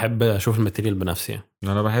 بحب اشوف الماتيريال بنفسي يعني.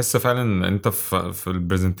 انا بحس فعلا انت في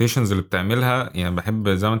البرزنتيشنز اللي بتعملها يعني بحب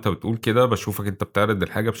زي ما انت بتقول كده بشوفك انت بتعرض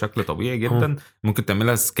الحاجه بشكل طبيعي جدا. ممكن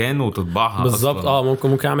تعملها سكان وتطبعها بالظبط.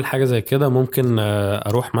 ممكن اعمل حاجه زي كده. ممكن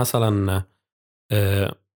اروح مثلا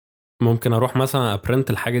ممكن مثلا ابرنت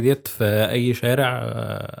الحاجه ديت في اي شارع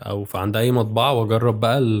او في عند اي مطبعه واجرب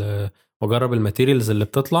بقى واجرب الماتيريالز اللي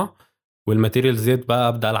بتطلع، والماتيريالز ديت بقى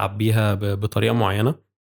ابدا العب بيها بطريقه معينه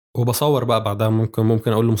وبصور بقى بعدها.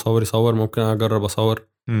 ممكن اقول لمصور يصور، ممكن اجرب اصور.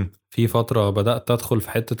 في فتره بدات ادخل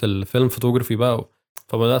في حته الفيلم فوتوغرافي بقى،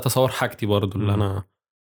 فبدات اصور حاجتي برضو اللي انا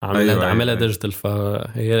عاملها ديجيتال.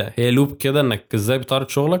 فهي لوب كده انك ازاي بتعرض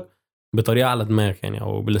شغلك بطريقه على دماغك يعني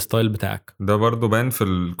او بالستايل بتاعك. ده برضو باين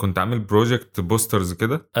كنت عامل بروجكت بوسترز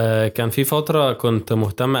كده. كان في فتره كنت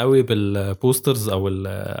مهتم قوي بالبوسترز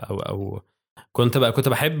او كنت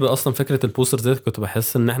بحب اصلا فكره البوسترز دي. كنت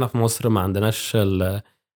بحس ان احنا في مصر ما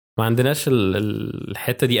عندناش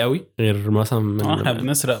الحته دي قوي غير مثلا من احنا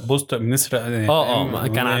بنسرق بوستر، بنسرق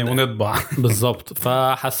كان ونطبع بالظبط.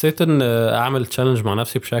 فحسيت ان اعمل تشالنج مع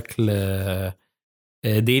نفسي بشكل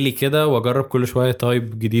ديلي كده واجرب كل شويه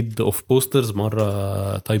تايب جديد اوف بوسترز.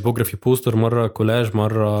 مره تايبوجرافي بوستر، مره كولاج،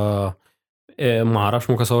 مره ما اعرفش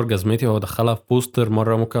ممكن اصور جزمتي وادخلها في بوستر،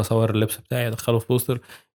 مره ممكن اصور اللبس بتاعي ادخله في بوستر.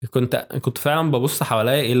 كنت فعلا ببص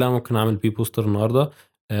حواليا ايه اللي انا ممكن اعمل بيه بوستر النهارده.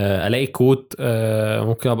 الاقي كوت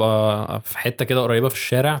ممكن ابقى في حته كده قريبه في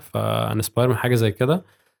الشارع فانسباير من حاجه زي كده.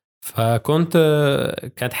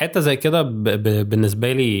 كانت حته زي كده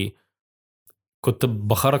بالنسبه لي كنت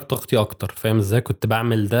بخرج طاقتي اكتر. فاهم ازاي؟ كنت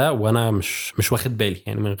بعمل ده وانا مش واخد بالي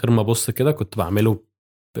يعني، من غير ما ابص كده كنت بعمله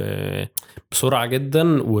بسرعه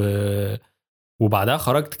جدا وبعدها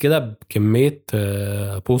خرجت كده بكميه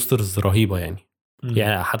بوسترز رهيبه يعني.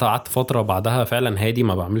 يعني حتى قعدت فتره بعدها فعلا هادي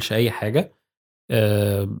ما بعملش اي حاجه.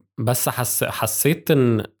 بس حسيت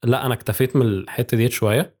ان لا انا اكتفيت من الحته دي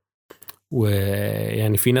شويه.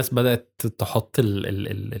 ويعني في ناس بدات تحط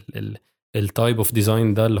التايب اوف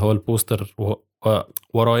ديزاين ده اللي هو البوستر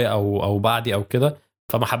ورايا او بعدي او كده.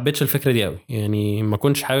 فما حبيتش الفكره دي قوي يعني. ما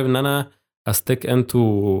كنتش حابب ان انا استيك انتو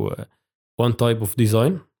وان تايب اوف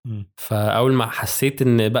ديزاين. فاول ما حسيت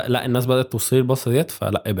ان بقى لا الناس بدات توصل البصه ديت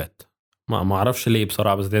فلا ابعد. ما اعرفش ليه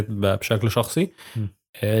بصراحه، بس ديت بشكل شخصي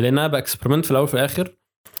لان انا باكسبيرمنت في الاول في الاخر.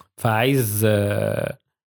 فعايز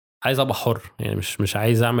ابقى حر يعني. مش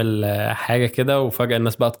عايز اعمل حاجه كده وفجاه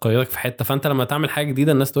الناس بقى تقيدك في حته. فانت لما تعمل حاجه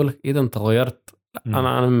جديده الناس تقول لك ايه ده انت غيرت. لا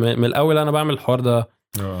انا من الاول انا بعمل الحوار ده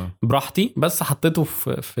براحتي، بس حطيته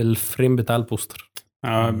في الفريم بتاع البوستر.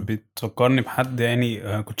 بتفكرني بحد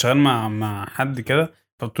يعني. كنت شغال مع حد كده،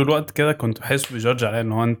 فطول الوقت كده كنت بحس بجورج عليه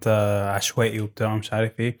ان هو انت عشوائي وبتاع مش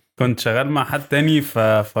عارف ايه. كنت شغال مع حد تاني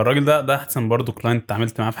فالراجل ده احسن برضو كلاينت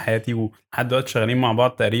اتعاملت معاه في حياتي، ولحد دلوقتي شغالين مع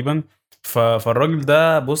بعض تقريبا. فالراجل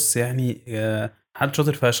ده بص يعني حد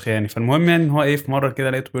شاطر فشخ يعني. فالمهم يعني ان هو ايه، في مره كده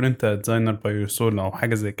لقيته بيقول انت ديزاينر باي يور سول او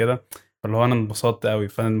حاجه زي كده. فاللي هو انا انبسطت قوي.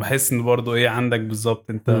 فانا بحس ان برضو ايه عندك بالظبط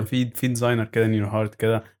انت في ديزاينر كده ان يور هارت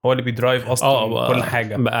كده هو اللي بيدرايف اصلا كل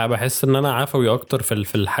حاجه. بحس ان انا عفوي اكتر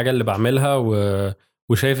في الحاجه اللي بعملها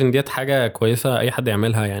وشايف ان ديت حاجه كويسه اي حد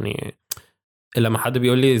يعملها يعني. لما حد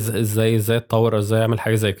بيقول لي ازاي اتطور، ازاي اعمل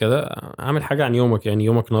حاجه زي كده، اعمل حاجه عن يومك يعني.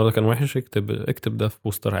 يومك النهارده كان وحش، اكتب ده في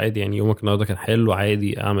بوستر عادي يعني. يومك النهارده كان حلو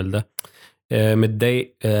عادي، اعمل ده.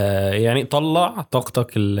 متضايق يعني طلع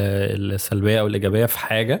طاقتك السلبيه او الايجابيه في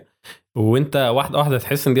حاجه، وانت واحده واحده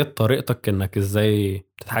تحس ان دي طريقتك انك ازاي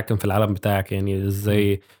تتحكم في العالم بتاعك يعني.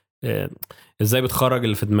 ازاي بتخرج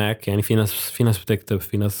اللي في دماغك يعني. في ناس بتكتب،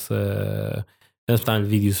 في ناس بتعمل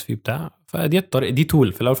فيديوز في بتاع. فدي الطريقه دي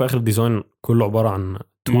تول في الاول في اخر. الديزاين كله عباره عن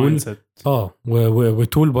تول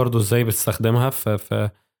وتول برضو ازاي بتستخدمها في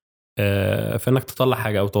انك تطلع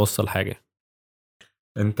حاجه او توصل حاجه.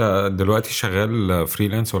 انت دلوقتي شغال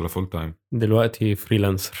فريلانس ولا فول تايم؟ دلوقتي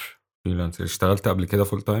فريلانسر. اشتغلت قبل كده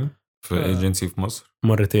فول تايم في ايجنسي في مصر؟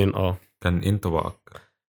 مرتين. كان ايه انطباعك؟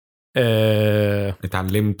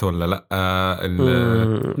 اتعلمت ولا لا؟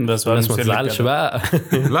 بس ما تزعلش بقى.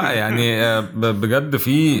 لا يعني بجد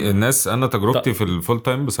في ناس. انا تجربتي في الفول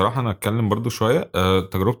تايم بصراحه انا اتكلم برضو شويه.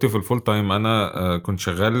 تجربتي في الفول تايم انا كنت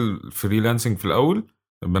شغال فريلانسنج في الاول،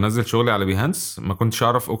 بنزل شغلي على بيهانس. ما كنتش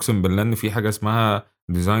اعرف اقسم بالله ان في حاجه اسمها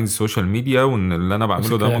ديزاين سوشيال ميديا، وان اللي انا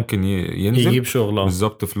بعمله ده ممكن ينزل يجيب شغل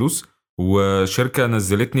بالظبط فلوس. وشركه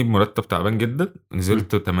نزلتني بمرتب تعبان جدا،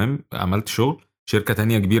 نزلت تمام عملت شغل. شركة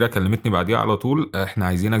تانية كبيرة كلمتني بعديها على طول، احنا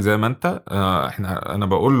عايزينك زي ما انت. انا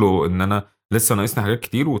بقول له ان انا لسه ناقصني حاجات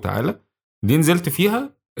كتير وتعالى. دي نزلت فيها،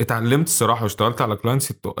 اتعلمت الصراحة واشتغلت على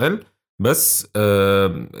كلاينتس التقال. بس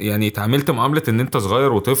يعني اتعاملت معاملة ان انت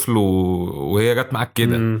صغير وطفل وهي جت معاك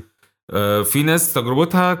كده. في ناس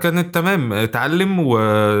تجربتها كانت تمام، اتعلم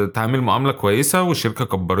وتعامل معاملة كويسة والشركة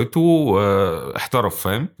كبرته واحترف،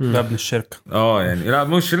 فاهم؟ ده ابن الشركه. يعني لا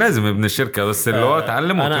مش لازم ابن الشركة، بس اللي هو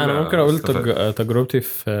اتعلم انا ممكن اقول استفاد. تجربتي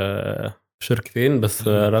في شركتين بس،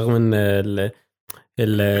 رغم ان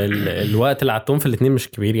الوقت اللي قعدتهم في الاثنين مش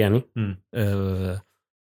كبير يعني.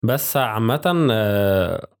 بس عامة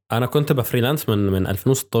انا كنت بفريلانس من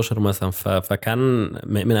 2016 مثلا، فكان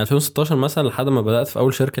من 2016 مثلا لحد ما بدأت في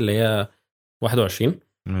اول شركة اللي هي 21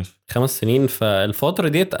 ماشي. 5 سنين. فالفترة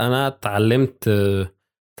ديت انا اتعلمت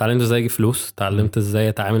ازاي اجيب فلوس، اتعلمت ازاي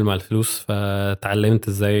اتعامل مع الفلوس، فتعلمت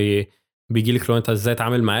ازاي بيجي لي كلاينت ازاي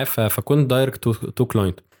اتعامل معاه. فكنت دايركت تو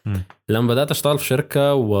كلاينت. لما بدات اشتغل في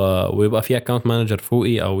شركه ويبقى في اكونت مانجر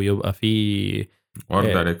فوقي، او يبقى في وارد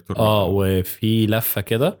دايركتور وفي لفه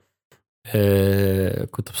كده،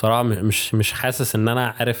 كنت بصراحه مش حاسس ان انا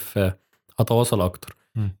عارف اتواصل اكتر.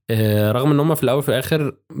 رغم ان هم في الاول وفي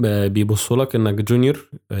الاخر بيبصوا لك انك جونيور،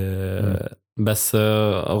 بس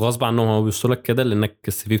غصب عنهم هو بيبصوا لك كده لانك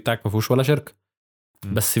السي في بتاعك ما فيهوش ولا شركه،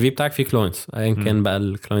 بس السي في بتاعك فيه كلاينتس ايا كان بقى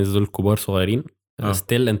الكلاينتس دول كبار صغيرين،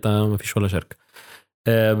 ستيل انت ما فيش ولا شركه.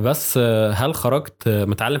 بس هل خرجت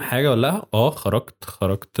متعلم حاجه ولا لا؟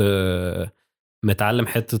 خرجت متعلم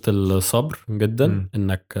حته الصبر جدا.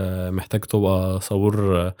 انك محتاج تبقى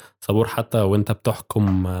صبور حتى وانت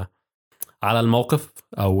بتحكم على الموقف،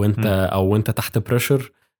 او انت تحت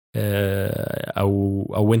بريشر،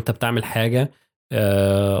 او انت بتعمل حاجه.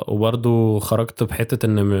 وبرضو خرجت بحته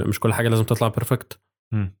ان مش كل حاجه لازم تطلع بيرفكت،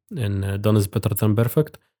 ان done is better than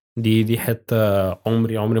perfect. دي حته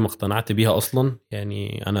عمري ما اقتنعت بيها اصلا.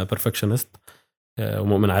 يعني انا بيرفكشنست،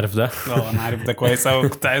 ومؤمن عارف ده. انا عارف ده كويس قوي،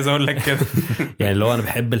 كنت عايز اقول لك كده. يعني لو انا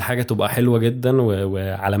بحب الحاجه تبقى حلوه جدا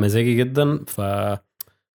وعلى مزاجي جدا،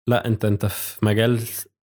 لا انت في مجال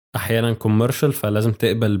احيانا كوميرشال، فلازم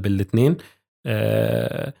تقبل بالاتنين.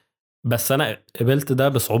 بس انا قبلت ده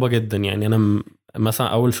بصعوبه جدا. يعني انا مثلا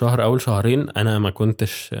اول شهرين انا ما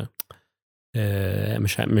كنتش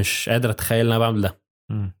مش قادر اتخيل ان انا بعمل ده.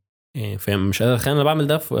 يعني فاهم، مش قادر اتخيل ان انا بعمل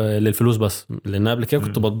ده للفلوس بس، لان قبل كده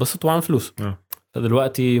كنت بتبسط وبعمل فلوس.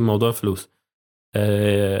 فدلوقتي موضوع فلوس.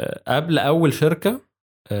 قبل اول شركه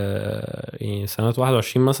يعني سنه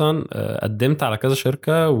 21 مثلا، قدمت على كذا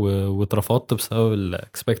شركه واترفضت بسبب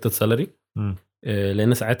الاكسبكتد سالري.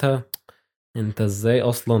 لان ساعتها انت ازاي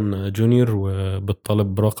اصلا جونيور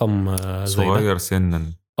وبتطالب برقم زي ده صغير سنا؟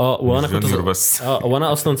 وانا كنت جونيور بس.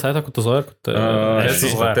 وانا اصلا ساعتها كنت صغير، كنت لسه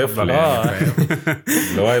صغير طفل يعني، فاهم؟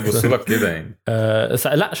 اللي هو يبصوا لك كده يعني.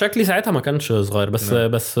 لا شكلي ساعتها ما كانش صغير،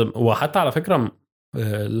 بس وحتى على فكره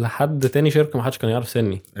لحد تاني شركه ما حدش كان يعرف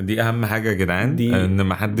سني. دي اهم حاجه يا جدعان، ان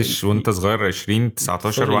ما حدش وانت صغير 20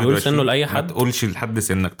 19 يقول سنه 21 لاي ما حد. تقولش لحد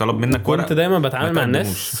سنك، طلب منك ورق كنت دايما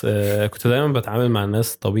بتعامل مع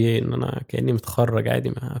الناس طبيعي ان انا كاني متخرج عادي،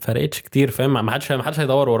 ما فرقتش كتير، فاهم؟ ما حدش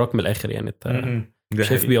هيدور وراك من الاخر يعني. انت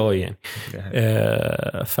مش اف بي اي يعني.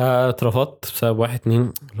 فاترفضت بسبب 1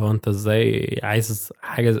 2 اللي هو انت ازاي عايز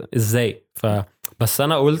حاجه ازاي. بس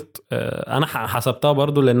انا قلت انا حسبتها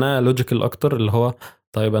برضو لانها لوجيكال اكتر، اللي هو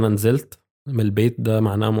طيب انا نزلت من البيت، ده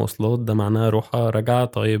معناه مواصلات، ده معناه روحه راجعه.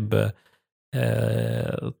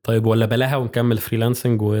 طيب ولا بلاها ونكمل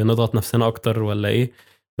فريلانسنج ونضغط نفسنا اكتر ولا ايه؟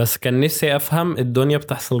 بس كان نفسي افهم الدنيا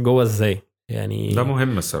بتحصل جوه ازاي يعني. ده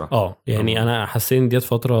مهم الصراحه. يعني انا حسيت ان ديت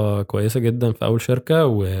فتره كويسه جدا في اول شركه،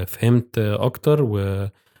 وفهمت اكتر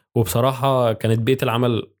وبصراحه كانت بيئه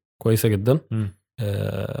العمل كويسه جدا.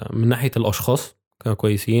 من ناحيه الاشخاص كانوا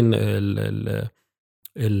كويسين،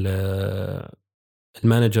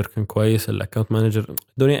 المانجر كان كويس، الاكونت مانجر،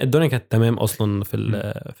 الدنيا كانت تمام اصلا في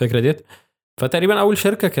الفكره ديت. فتقريبا اول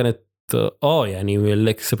شركه كانت يعني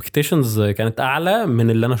الاكسبكتيشنز كانت اعلى من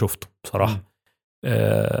اللي انا شفته بصراحه.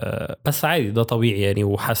 بس عادي، ده طبيعي يعني.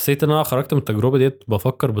 وحسيت ان انا خرجت من التجربه ديت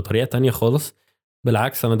بفكر بطريقه تانية خالص.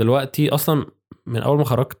 بالعكس، انا دلوقتي اصلا من اول ما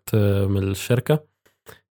خرجت من الشركه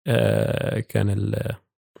كان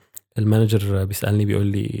المانجر بيسالني بيقول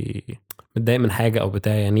لي متضايق من حاجه او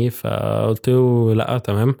بتاع يعني. فقلت له لا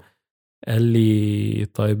تمام. قال لي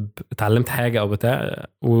طيب اتعلمت حاجه او بتاع؟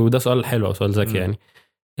 وده سؤال حلو او سؤال ذكي يعني.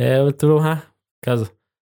 قلت له ها كذا.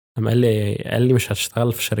 قال لي مش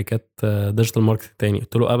هتشتغل في شركات ديجيتال ماركتنج تاني؟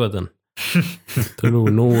 قلت له ابدا. قلت له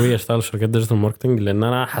نو واي اشتغل في شركات ديجيتال ماركتنج، لان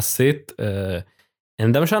انا حسيت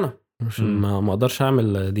ان ده مش انا، مش ما اقدرش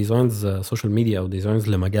اعمل ديزاينز سوشيال ميديا او ديزاينز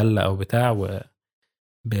لمجله او بتاع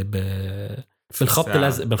بالخبط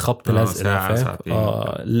لزق ساعة ساعتين.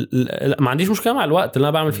 ما عنديش مشكله مع الوقت اللي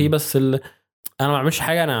انا بعمل فيه، بس انا ما بعملش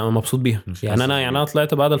حاجه انا مبسوط بيها. يعني انا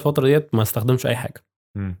طلعت بعد الفتره ديت ما استخدمش اي حاجه.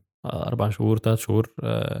 4 شهور 3 شهور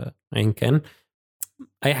ايا كان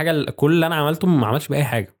اي حاجه. كل اللي انا عملته ما عملتش باي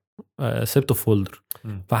حاجه. سبته في فولدر.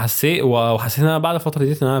 فحسيت وحسيت ان انا بعد الفتره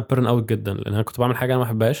دي ان انا بيرن اوت جدا، لان انا كنت بعمل حاجه انا ما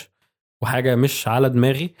بحبهاش وحاجه مش على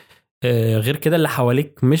دماغي. غير كده اللي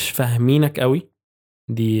حواليك مش فاهمينك قوي،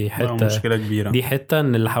 دي حته مشكله كبيره. دي حته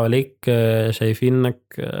ان اللي حواليك شايفين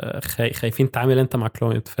انك خايفين تعامل انت مع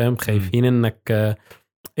كلاينت، فاهم؟ خايفين انك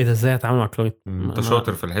ايه ده ازاي اتعامل مع كلاينت، انت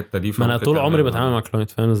شاطر في الحته دي. ما انا طول عمري بتعامل مع كلاينت،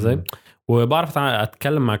 فاهم ازاي؟ وبعرف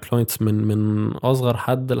اتكلم مع كلاينتس من اصغر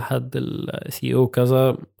حد لحد السي او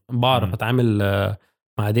كذا، بعرف اتعامل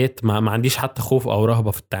مع ديت، ما عنديش حتى خوف او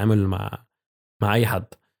رهبه في التعامل مع اي حد.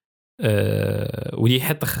 ودي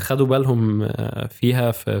حته خدوا بالهم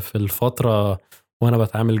فيها في الفتره وانا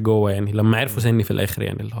بتعامل جوه، يعني لما عرفوا سني في الاخر،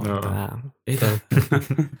 يعني اللي هو ايه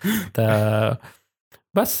ده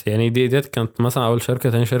بس يعني ديت كانت مثلا اول شركه.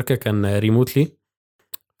 تاني شركه كان ريموتلي،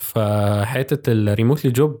 فحته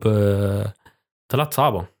الريموتلي جوب طلعت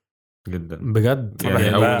صعبه جدا بجد.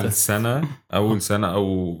 يعني اول سنه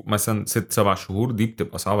او مثلا 6-7 شهور دي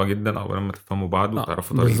بتبقى صعبه جدا، او لما تفهموا بعض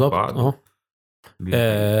وتعرفوا طريقه بعض.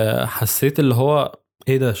 حسيت اللي هو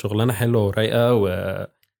ايه ده شغلانه حلوه ورايقه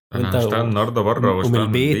انا هشتغل النهارده بره ومن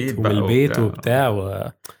البيت وبتاع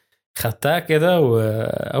وخدتها كده.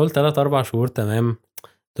 واول 3-4 شهور تمام،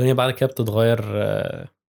 الدنيا بعد كده بتتغير.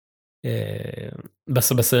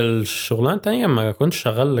 بس الشغلانه التانية ما كنتش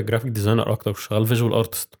شغال جرافيك ديزاينر اكتر، كنت شغال فيجوال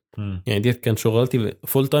ارتست. يعني دي كانت شغلتي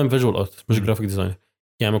فول تايم فيجوال ارتست مش جرافيك ديزاينر.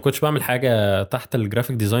 يعني ما كنتش بعمل حاجه تحت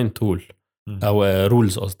الجرافيك ديزاين تول او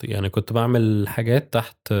رولز قصدي، يعني كنت بعمل حاجات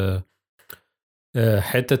تحت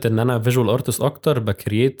حته ان انا فيجوال ارتست اكتر،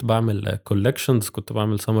 بكرييت بعمل كولكشنز، كنت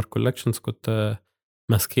بعمل سمر كولكشنز، كنت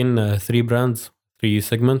ماسكين 3 براندز 3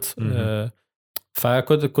 سيجمنتس.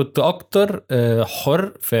 فكنت اكتر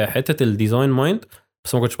حر في حته الديزاين مايند،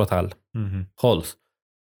 بس ما كنتش بتعلم خالص.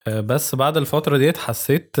 بس بعد الفتره ديت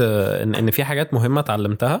حسيت ان في حاجات مهمه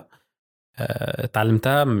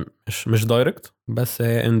اتعلمتها مش دايركت، بس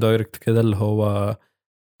اندايركت كده، اللي هو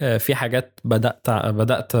في حاجات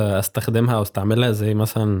بدات استخدمها او استعملها، زي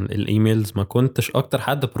مثلا الايميلز. ما كنتش اكتر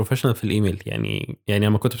حد بروفيشنال في الايميل، يعني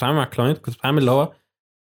لما كنت بتعامل مع كلاينت كنت بتعامل اللي هو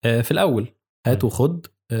في الاول هات وخد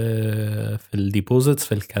في الديبوزيتس،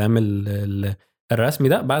 في الكلام الرسمي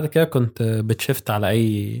ده. بعد كده كنت بتشفت على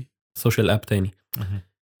اي سوشيال اب تاني.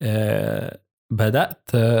 بدات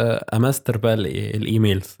اماستر بقى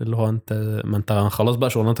الايميلز، اللي هو ما انت خلاص بقى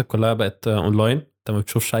شغلانتك كلها بقت اونلاين، انت ما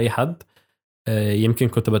بتشوفش اي حد. يمكن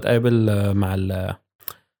كنت بتقابل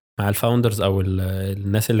مع الفاوندرز او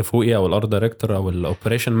الناس اللي فوقي او الارت دايركتور او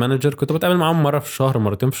الاوبريشن مانجر، كنت بتقابل معاهم مره في الشهر،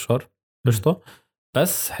 مرتين في الشهر، قشطه.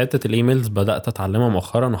 بس حته الايميلز بدات اتعلمها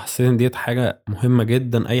مؤخرا، وحسيت ان دي حاجه مهمه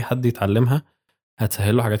جدا اي حد يتعلمها.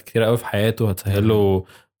 هتسهل له حاجات كتير قوي في حياته، هتسهل له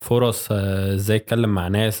فرص ازاي يتكلم مع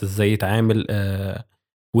ناس، ازاي يتعامل.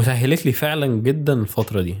 وسهلت لي فعلا جدا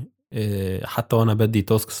الفتره دي. حتى وانا بدي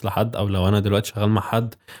تاسكس لحد، او لو انا دلوقتي شغال مع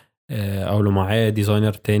حد، او لو معايا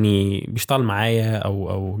ديزاينر تاني بيشتغل معايا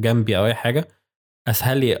او جنبي او اي حاجه،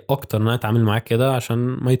 اسهل لي اكتر ان انا اتعامل معاه كده عشان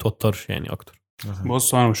ما يتوترش يعني اكتر.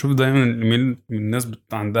 بص انا بشوف دايما الايميل من الناس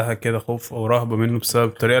عندها كده خوف او رهبه منه بسبب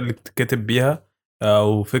الطريقه اللي بتتكتب بيها،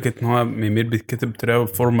 او فكره ان هو ايميل بيتكتب بطريقه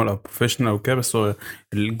فورمال او بروفيشنال او كده. بس هو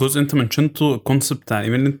الجزء انت منشنته الكونسبت بتاع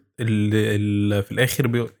الايميل اللي في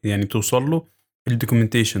الاخر يعني توصل له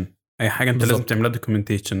الدوكيومنتيشن. اي حاجه انت بالزبط. لازم تعملها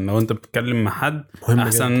دوكيومنتيشن. لو انت بتتكلم مع حد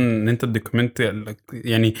احسن جدا ان انت الدوكيومنت،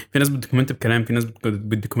 يعني في ناس بتدوكيومنت بكلام، في ناس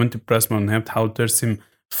بتدوكيومنت برسمه ان هي بتحاول ترسم.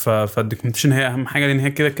 فالدوكيومنتيشن هي اهم حاجه، لان هي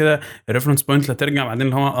كده الريفرنس بوينت اللي هترجع بعدين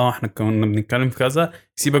اللي هو احنا كنا بنتكلم في كذا،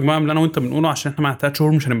 سيبك بقى من اللي انا وانت بنقوله عشان احنا مع 3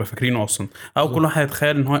 شهور مش هنبقى فاكرينه اصلا، او بالزبط. كل واحد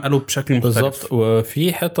هيتخيل ان هو قاله بشكل مختلف. بالظبط.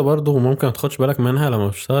 وفي حته برضه ممكن ما تاخدش بالك منها لما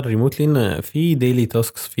بتشتغل ريموتلي، ان في ديلي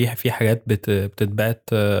تاسكس، في حاجات بتتبعت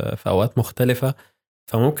في اوقات مختلفه،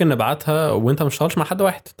 فممكن نبعتها وانت ما بتشتغلش مع حد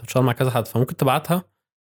واحد، انت بتشتغل مع كذا حد، فممكن تبعتها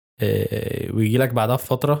ويجي لك بعدها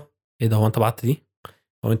بفتره ايه ده، هو انت بعت دي،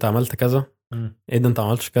 هو انت عملت كذا، ايه ده انت ما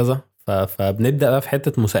عملتش كذا. فبنبدا بقى في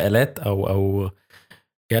حته مساءلات او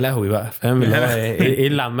يا لهوي بقى، فاهم اللي هو ايه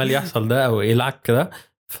اللي عمال يحصل ده، او ايه العك ده.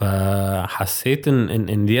 فحسيت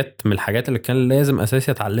ان ديت من الحاجات اللي كان لازم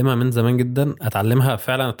اساسي اتعلمها من زمان جدا،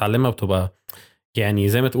 اتعلمها بتبقى يعني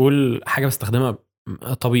زي ما تقول حاجه بستخدمها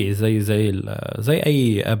طبيعي، زي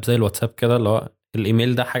اي اب زي الواتساب كده، اللي هو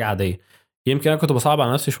الايميل ده حاجه عاديه. يمكن انا كنت بصعب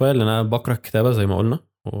على نفسي شويه، لان انا بكره الكتابه زي ما قلنا،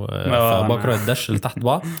 فبكره الدش اللي تحت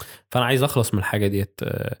بعض. فانا عايز اخلص من الحاجه ديت،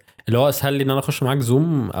 اللي هو اسهل لي ان انا اخش معاك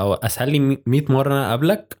زوم، او اسهل لي 100 مره انا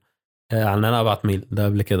اقابلك عن ان انا ابعت ميل ده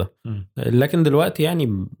قبل كده. لكن دلوقتي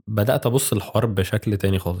يعني بدات ابص الحوار بشكل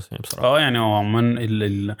تاني خالص يعني بصراحه. يعني هو عموما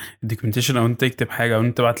الدوكيومنتيشن، او انت تكتب حاجه او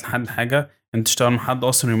انت تبعت لحد حاجه، انت تشتغل مع حد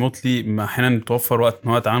اصلا ريموتلي، احيانا توفر وقت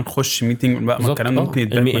ان هو تعال نخش ميتنج بقى، ما الكلام ده ممكن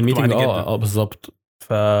يتبقى الميتنج بالظبط.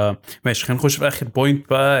 فماشي خلينا نخش في اخر بوينت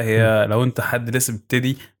بقى، هي لو انت حد لسه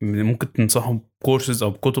بيبتدي ممكن تنصحه بكورسز او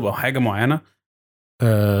بكتب او حاجه معينه.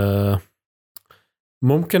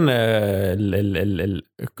 ممكن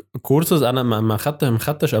الكورسز انا ما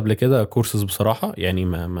خدتش قبل كده كورسز بصراحه، يعني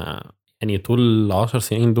ما يعني طول 10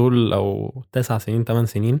 سنين دول او 9 سنين 8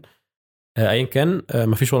 سنين ايا كان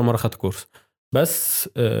ما فيش ولا مره خدت كورس. بس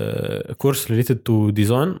كورس ريليتد تو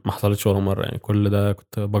ديزاين ما حصلتش ولا مره، يعني كل ده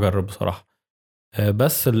كنت بجرب بصراحه.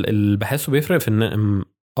 بس اللي بحسه بيفرق في ان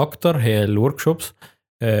اكتر هي الورك شوبس،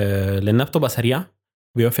 لانها بتبقى سريعه،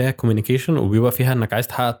 بيبقى فيها كوميونيكيشن، وبيبقى فيها انك عايز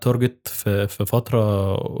تحقق تارجت في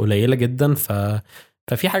فتره قليله جدا.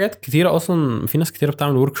 ففي حاجات كتيره اصلا، في ناس كتيره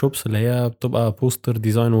بتعمل ورك شوبس اللي هي بتبقى بوستر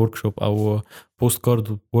ديزاين ورك شوب او بوست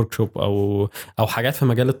كارد ورك شوب او حاجات في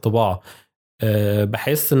مجال الطباعه.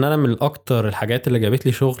 بحس ان انا من اكتر الحاجات اللي جابت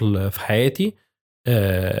لي شغل في حياتي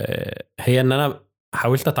هي ان انا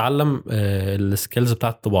حاولت اتعلم السكيلز بتاعه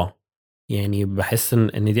الطباعه. يعني بحس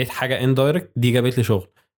ان دي حاجه اندايركت دي جابت لي شغل،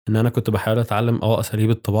 ان انا كنت بحاول اتعلم اساليب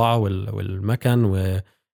الطباعه والمكن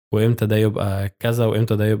وامتى ده يبقى كذا،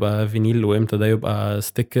 وامتى ده يبقى فينيل، وامتى ده يبقى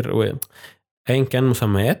ستيكر، ايا كان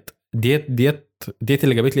مسميات. ديت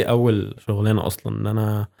اللي جابت لي اول شغلانه اصلا، ان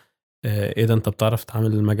انا ايه ده انت بتعرف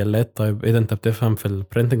تعمل المجلات، طيب ايه ده انت بتفهم في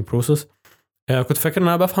البرينتنج بروسيس. كنت فاكر ان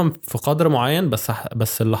انا بفهم في قدر معين،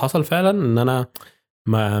 بس اللي حصل فعلا ان انا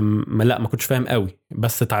ما كنتش فاهم قوي،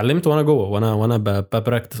 بس اتعلمت وانا جوه، وانا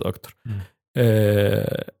ببراكتس اكتر.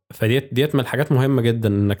 فديت من الحاجات مهمه جدا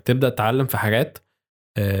انك تبدا تتعلم في حاجات.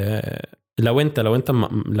 لو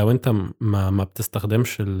انت ما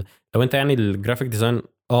بتستخدمش لو انت يعني الجرافيك ديزاين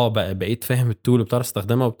بقيت فاهم التول وبتعرف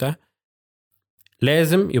تستخدمها وبتاع،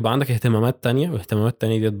 لازم يبقى عندك اهتمامات تانية، واهتمامات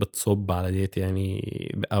تانية ديت بتصب على ديت يعني،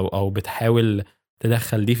 او بتحاول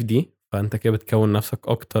تدخل دي في دي. فانت كده بتكون نفسك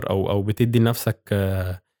اكتر، او بتدي لنفسك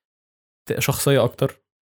شخصية اكتر.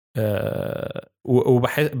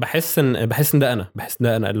 وبحس ان ده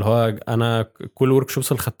انا اللي هو انا كل ورك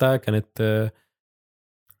شوبس اللي خدتها كانت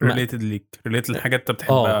ريليتد للحاجات انت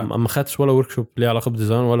بتحبها. ما خدتش ولا ورك شوب ليه علاقه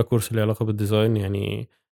بالديزاين، ولا كورس ليه علاقه بالديزاين. يعني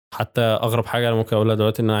حتى اغرب حاجه انا ممكن اقولها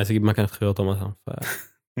دلوقتي ان انا عايز اجيب مكنه خياطه مثلا.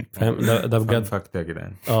 فاهم ده بجد فاكت يا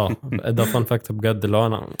جدعان. ده فان فاكت بجد، اللي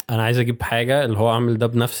هو انا عايز اجيب حاجه اللي هو اعمل ده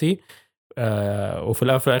بنفسي. وفي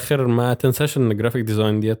الاول وفي الاخر ما تنساش ان الجرافيك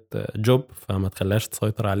ديزاين ديت جوب، فما تخليهاش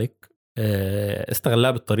تسيطر عليك.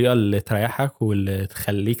 استغلها بالطريقه اللي تريحك واللي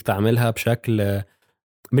تخليك تعملها بشكل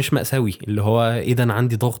مش مأساوي، اللي هو ايه ده انا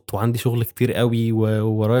عندي ضغط وعندي شغل كتير قوي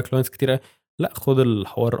وورايا كلاينتس كتير. لا، خد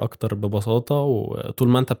الحوار اكتر ببساطه، وطول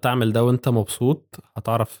ما انت بتعمل ده وانت مبسوط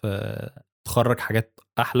هتعرف تخرج حاجات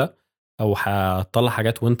احلى، او هتطلع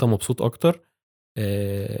حاجات وانت مبسوط اكتر.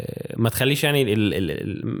 ما تخليش يعني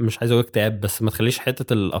مش عايز اقول اكتئاب، بس ما تخليش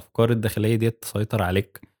حته الافكار الداخليه دي تسيطر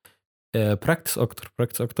عليك. براكتس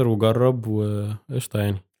اكتر وجرب وقشطه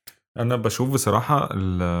يعني. انا بشوف بصراحه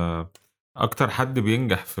اكتر حد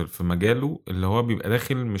بينجح في مجاله اللي هو بيبقى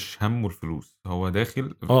داخل مش همه الفلوس، هو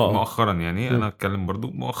داخل مؤخرا يعني. انا اتكلم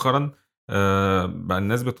برضو مؤخرا بقى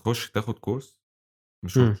الناس بتخش تاخد كورس،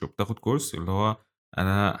 مش وركشوب، تاخد كورس اللي هو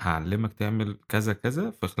انا هعلمك تعمل كذا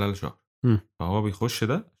كذا في خلال شهر. فهو بيخش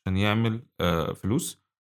ده عشان يعمل فلوس،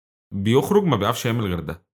 بيخرج ما بيعرفش يعمل غير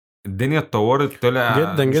ده. الدنيا اتطورت، طلع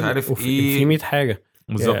جدا مش جدا، عارف ايه في 100 حاجه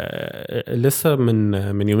بالظبط. لسه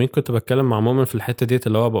من يومين كنت بتكلم مع مؤمن في الحته ديت،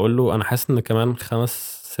 اللي هو بقول له انا حاسس ان كمان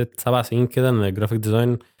 5 6 7 سنين كده ان الجرافيك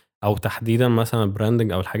ديزاين او تحديدا مثلا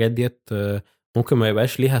البراندنج او الحاجات ديت ممكن ما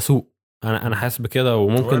يبقاش ليها سوق. انا حاسس بكده،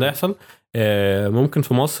 وممكن ده يحصل. ممكن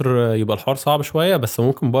في مصر يبقى الحوار صعب شويه، بس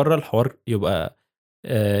ممكن بره الحوار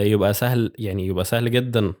يبقى سهل، يعني يبقى سهل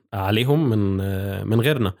جدا عليهم من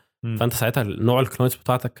غيرنا. فانت ساعتها نوع الكلاينتس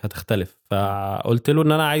بتاعتك هتختلف. فقلت له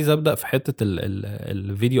ان انا عايز ابدا في حته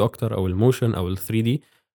الفيديو اكتر، او الموشن او ال3 دي.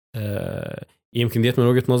 يمكن ديت من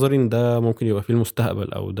وجهه نظري ان ده ممكن يبقى فيه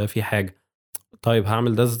المستقبل، او ده فيه حاجه. طيب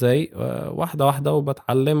هعمل ده ازاي؟ واحده واحده،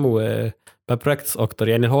 وبتعلم وببراكتس اكتر.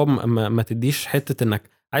 يعني هو ما تديش حته انك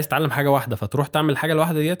عايز تتعلم حاجه واحده فتروح تعمل الحاجه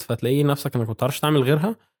الواحده ديت، فتلاقي نفسك انك ما بتعرفش تعمل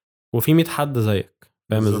غيرها وفي 100 حد زيك.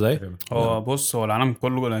 فاهم ازاي؟ هو بص، هو العالم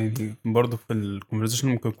كله يعني برضه في الكونفرزيشن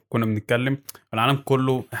ممكن كنا بنتكلم، العالم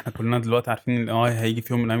كله احنا كلنا دلوقتي عارفين ان الاي هيجي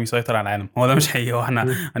في يوم من الايام يسيطر على العالم. هو ده مش حقيقي، هو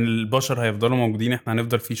احنا البشر هيفضلوا موجودين، احنا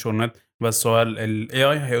هنفضل في شغلانات، بس هو الاي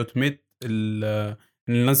اي هيوتوميت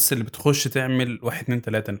الناس اللي بتخش تعمل 1 2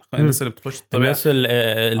 3. الناس اللي بتخش الناس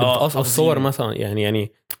اللي بتقصقص صور مثلا،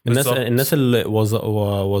 يعني الناس اللي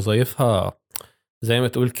وظائفها زي ما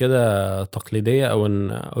تقول كده تقليديه او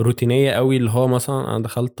روتينيه قوي، اللي هو مثلا انا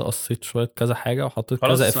دخلت قصيت شويه كذا حاجه وحطيت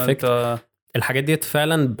كذا افكت. الحاجات ديت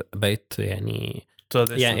فعلا بقت يعني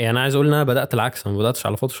يعني انا عايز اقول ان انا بدات العكس، ما بداتش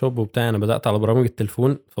على فوتوشوب وبتاع، انا بدات على برامج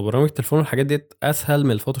التليفون. فبرامج التليفون والحاجات دي اسهل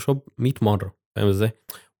من الفوتوشوب 100 مره، فاهم ازاي؟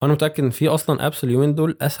 وانا متاكد ان في اصلا ابس اليومين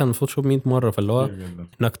دول اسهل من الفوتوشوب 100 مره. فاللي هو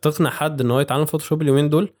انك تقنع حد ان هو يتعلم فوتوشوب اليومين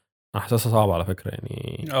دول احساسها صعب على فكره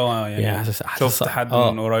يعني. يعني شفت حد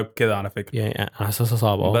من قريب كده على فكره، يعني احساسها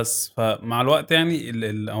صعب. بس فمع الوقت يعني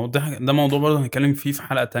ده موضوع برضه هنتكلم فيه في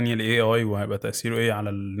حلقه تانية الاي اي، وهيبقى تاثيره ايه على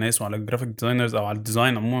الناس وعلى الجرافيك ديزاينرز او على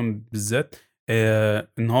الديزاين عموما بالذات.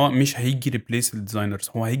 ان هو مش هيجي ريبليس الديزاينرز،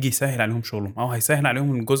 هو هيجي يسهل عليهم شغلهم، او هيسهل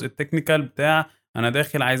عليهم الجزء التكنيكال بتاع انا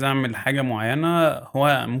داخل عايز اعمل حاجه معينه.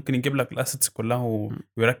 هو ممكن يجيب لك الاسيتس كلها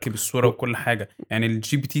ويركب الصوره وكل حاجه. يعني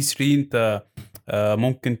الجي بي تي 3 انت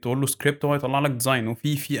ممكن تقول له سكريبت هو يطلع لك ديزاين.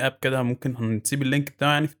 وفي اب كده ممكن هنسيب اللينك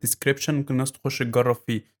بتاعه يعني في الديسكريبشن، ممكن الناس تخش تجرب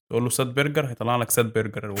فيه، تقول له سات برجر هيطلع لك سات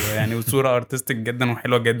برجر، ويعني وصوره ارتستيك جدا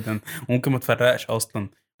وحلوه جدا، وممكن ما تفرقش اصلا.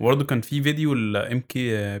 وبرده كان في فيديو الام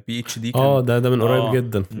كي بي اتش دي ده من قريب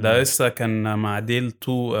جدا. ده لسه كان مع ديل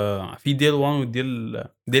 2 في ديل 1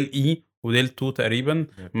 وديل اي وديل 2 تقريبا،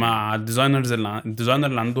 مع الديزاينر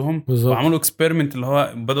اللي عندهم بالزبط. وعملوا اكسبيرمنت اللي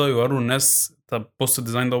هو بدأوا يوروا الناس طب بص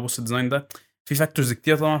الديزاين ده وبص الديزاين ده. في فاكتورز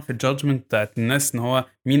كتير طبعا في الجادجمنت بتاعت الناس ان هو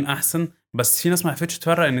مين احسن، بس في ناس ما عرفتش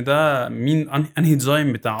تفرق ان ده مين انهي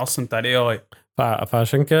ديزاين بتاع اصلا بتاع الاي اي.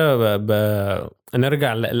 فعشان كده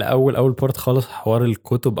نرجع اول بورت خالص، حوار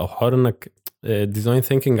الكتب او حوار انك الديزاين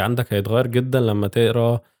ثينكينج عندك هيتغير جدا لما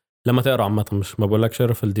تقرا عامه. مش ما بقولكش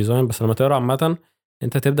اقرا في الديزاين بس، لما تقرا عامه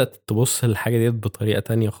انت تبدا تبص للحاجه دي بطريقه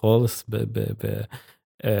تانية خالص،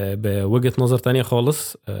 بوجهه نظر تانية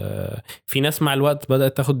خالص. في ناس مع الوقت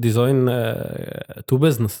بدات تاخد ديزاين تو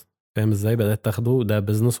بزنس، فاهم ازاي؟ بدات تاخده ده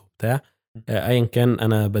بزنس وبتاع. ايا كان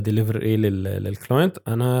انا بديليفر ايه للكلاينت،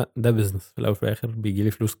 انا ده بزنس في الاول وفي الاخر، بيجي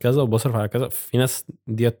لي فلوس كذا وبصرف على كذا. في ناس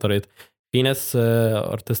دي طريقتها. في ناس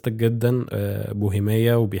ارتستيك جدا،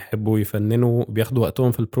 بوهيميه، وبيحبوا يفننوا، بياخدوا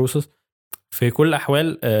وقتهم في البروسيس. في كل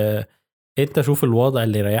الاحوال انت شوف الوضع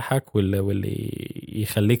اللي يريحك واللي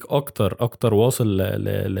يخليك اكتر واصل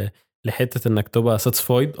لحته انك تبقى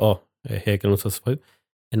ساتسفايد. هي كلمه ساتسفايد،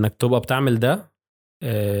 انك تبقى بتعمل ده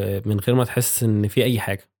من غير ما تحس ان في اي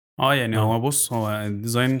حاجه. يعني هو بص، هو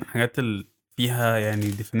الديزاين حاجات فيها يعني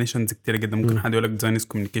ديفينيشنز كتير جدا. ممكن حد يقول لك ديزاين از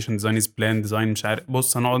كوميونيكيشن، ديزاين از بلان، ديزاين مش عارف.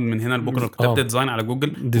 بص هنقعد من هنا لبكره لو كتبت ديزاين على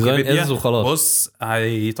جوجل ديزاين از وخلاص، بص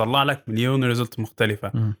هيطلع لك مليون ريزلت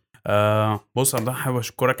مختلفه. بص عبد الله، حابب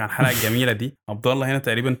اشكرك على الحلقه الجميله دي. عبد الله هنا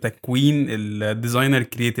تقريبا تكوين الديزاينر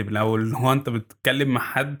كرييتيف، لو اللي هو انت بتتكلم مع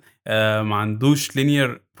حد ما عندوش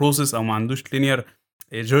لينير بروسيس او ما عندوش لينير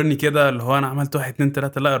جورني كده، اللي هو انا عملت 1 2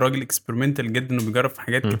 3. لا، الراجل اكسبيرمنتال جدا وبيجرب في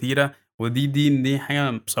حاجات كتيره. ودي حاجه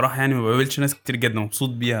بصراحه يعني ما بقابلش ناس كتير جدا. مبسوط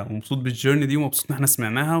بيها ومبسوط بالجورني دي ومبسوط ان احنا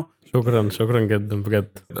سمعناها. شكرا جدا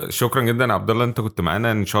بجد. شكرا جدا يا عبد الله، انت كنت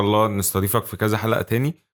معانا. ان شاء الله نستضيفك في كذا حلقه تاني،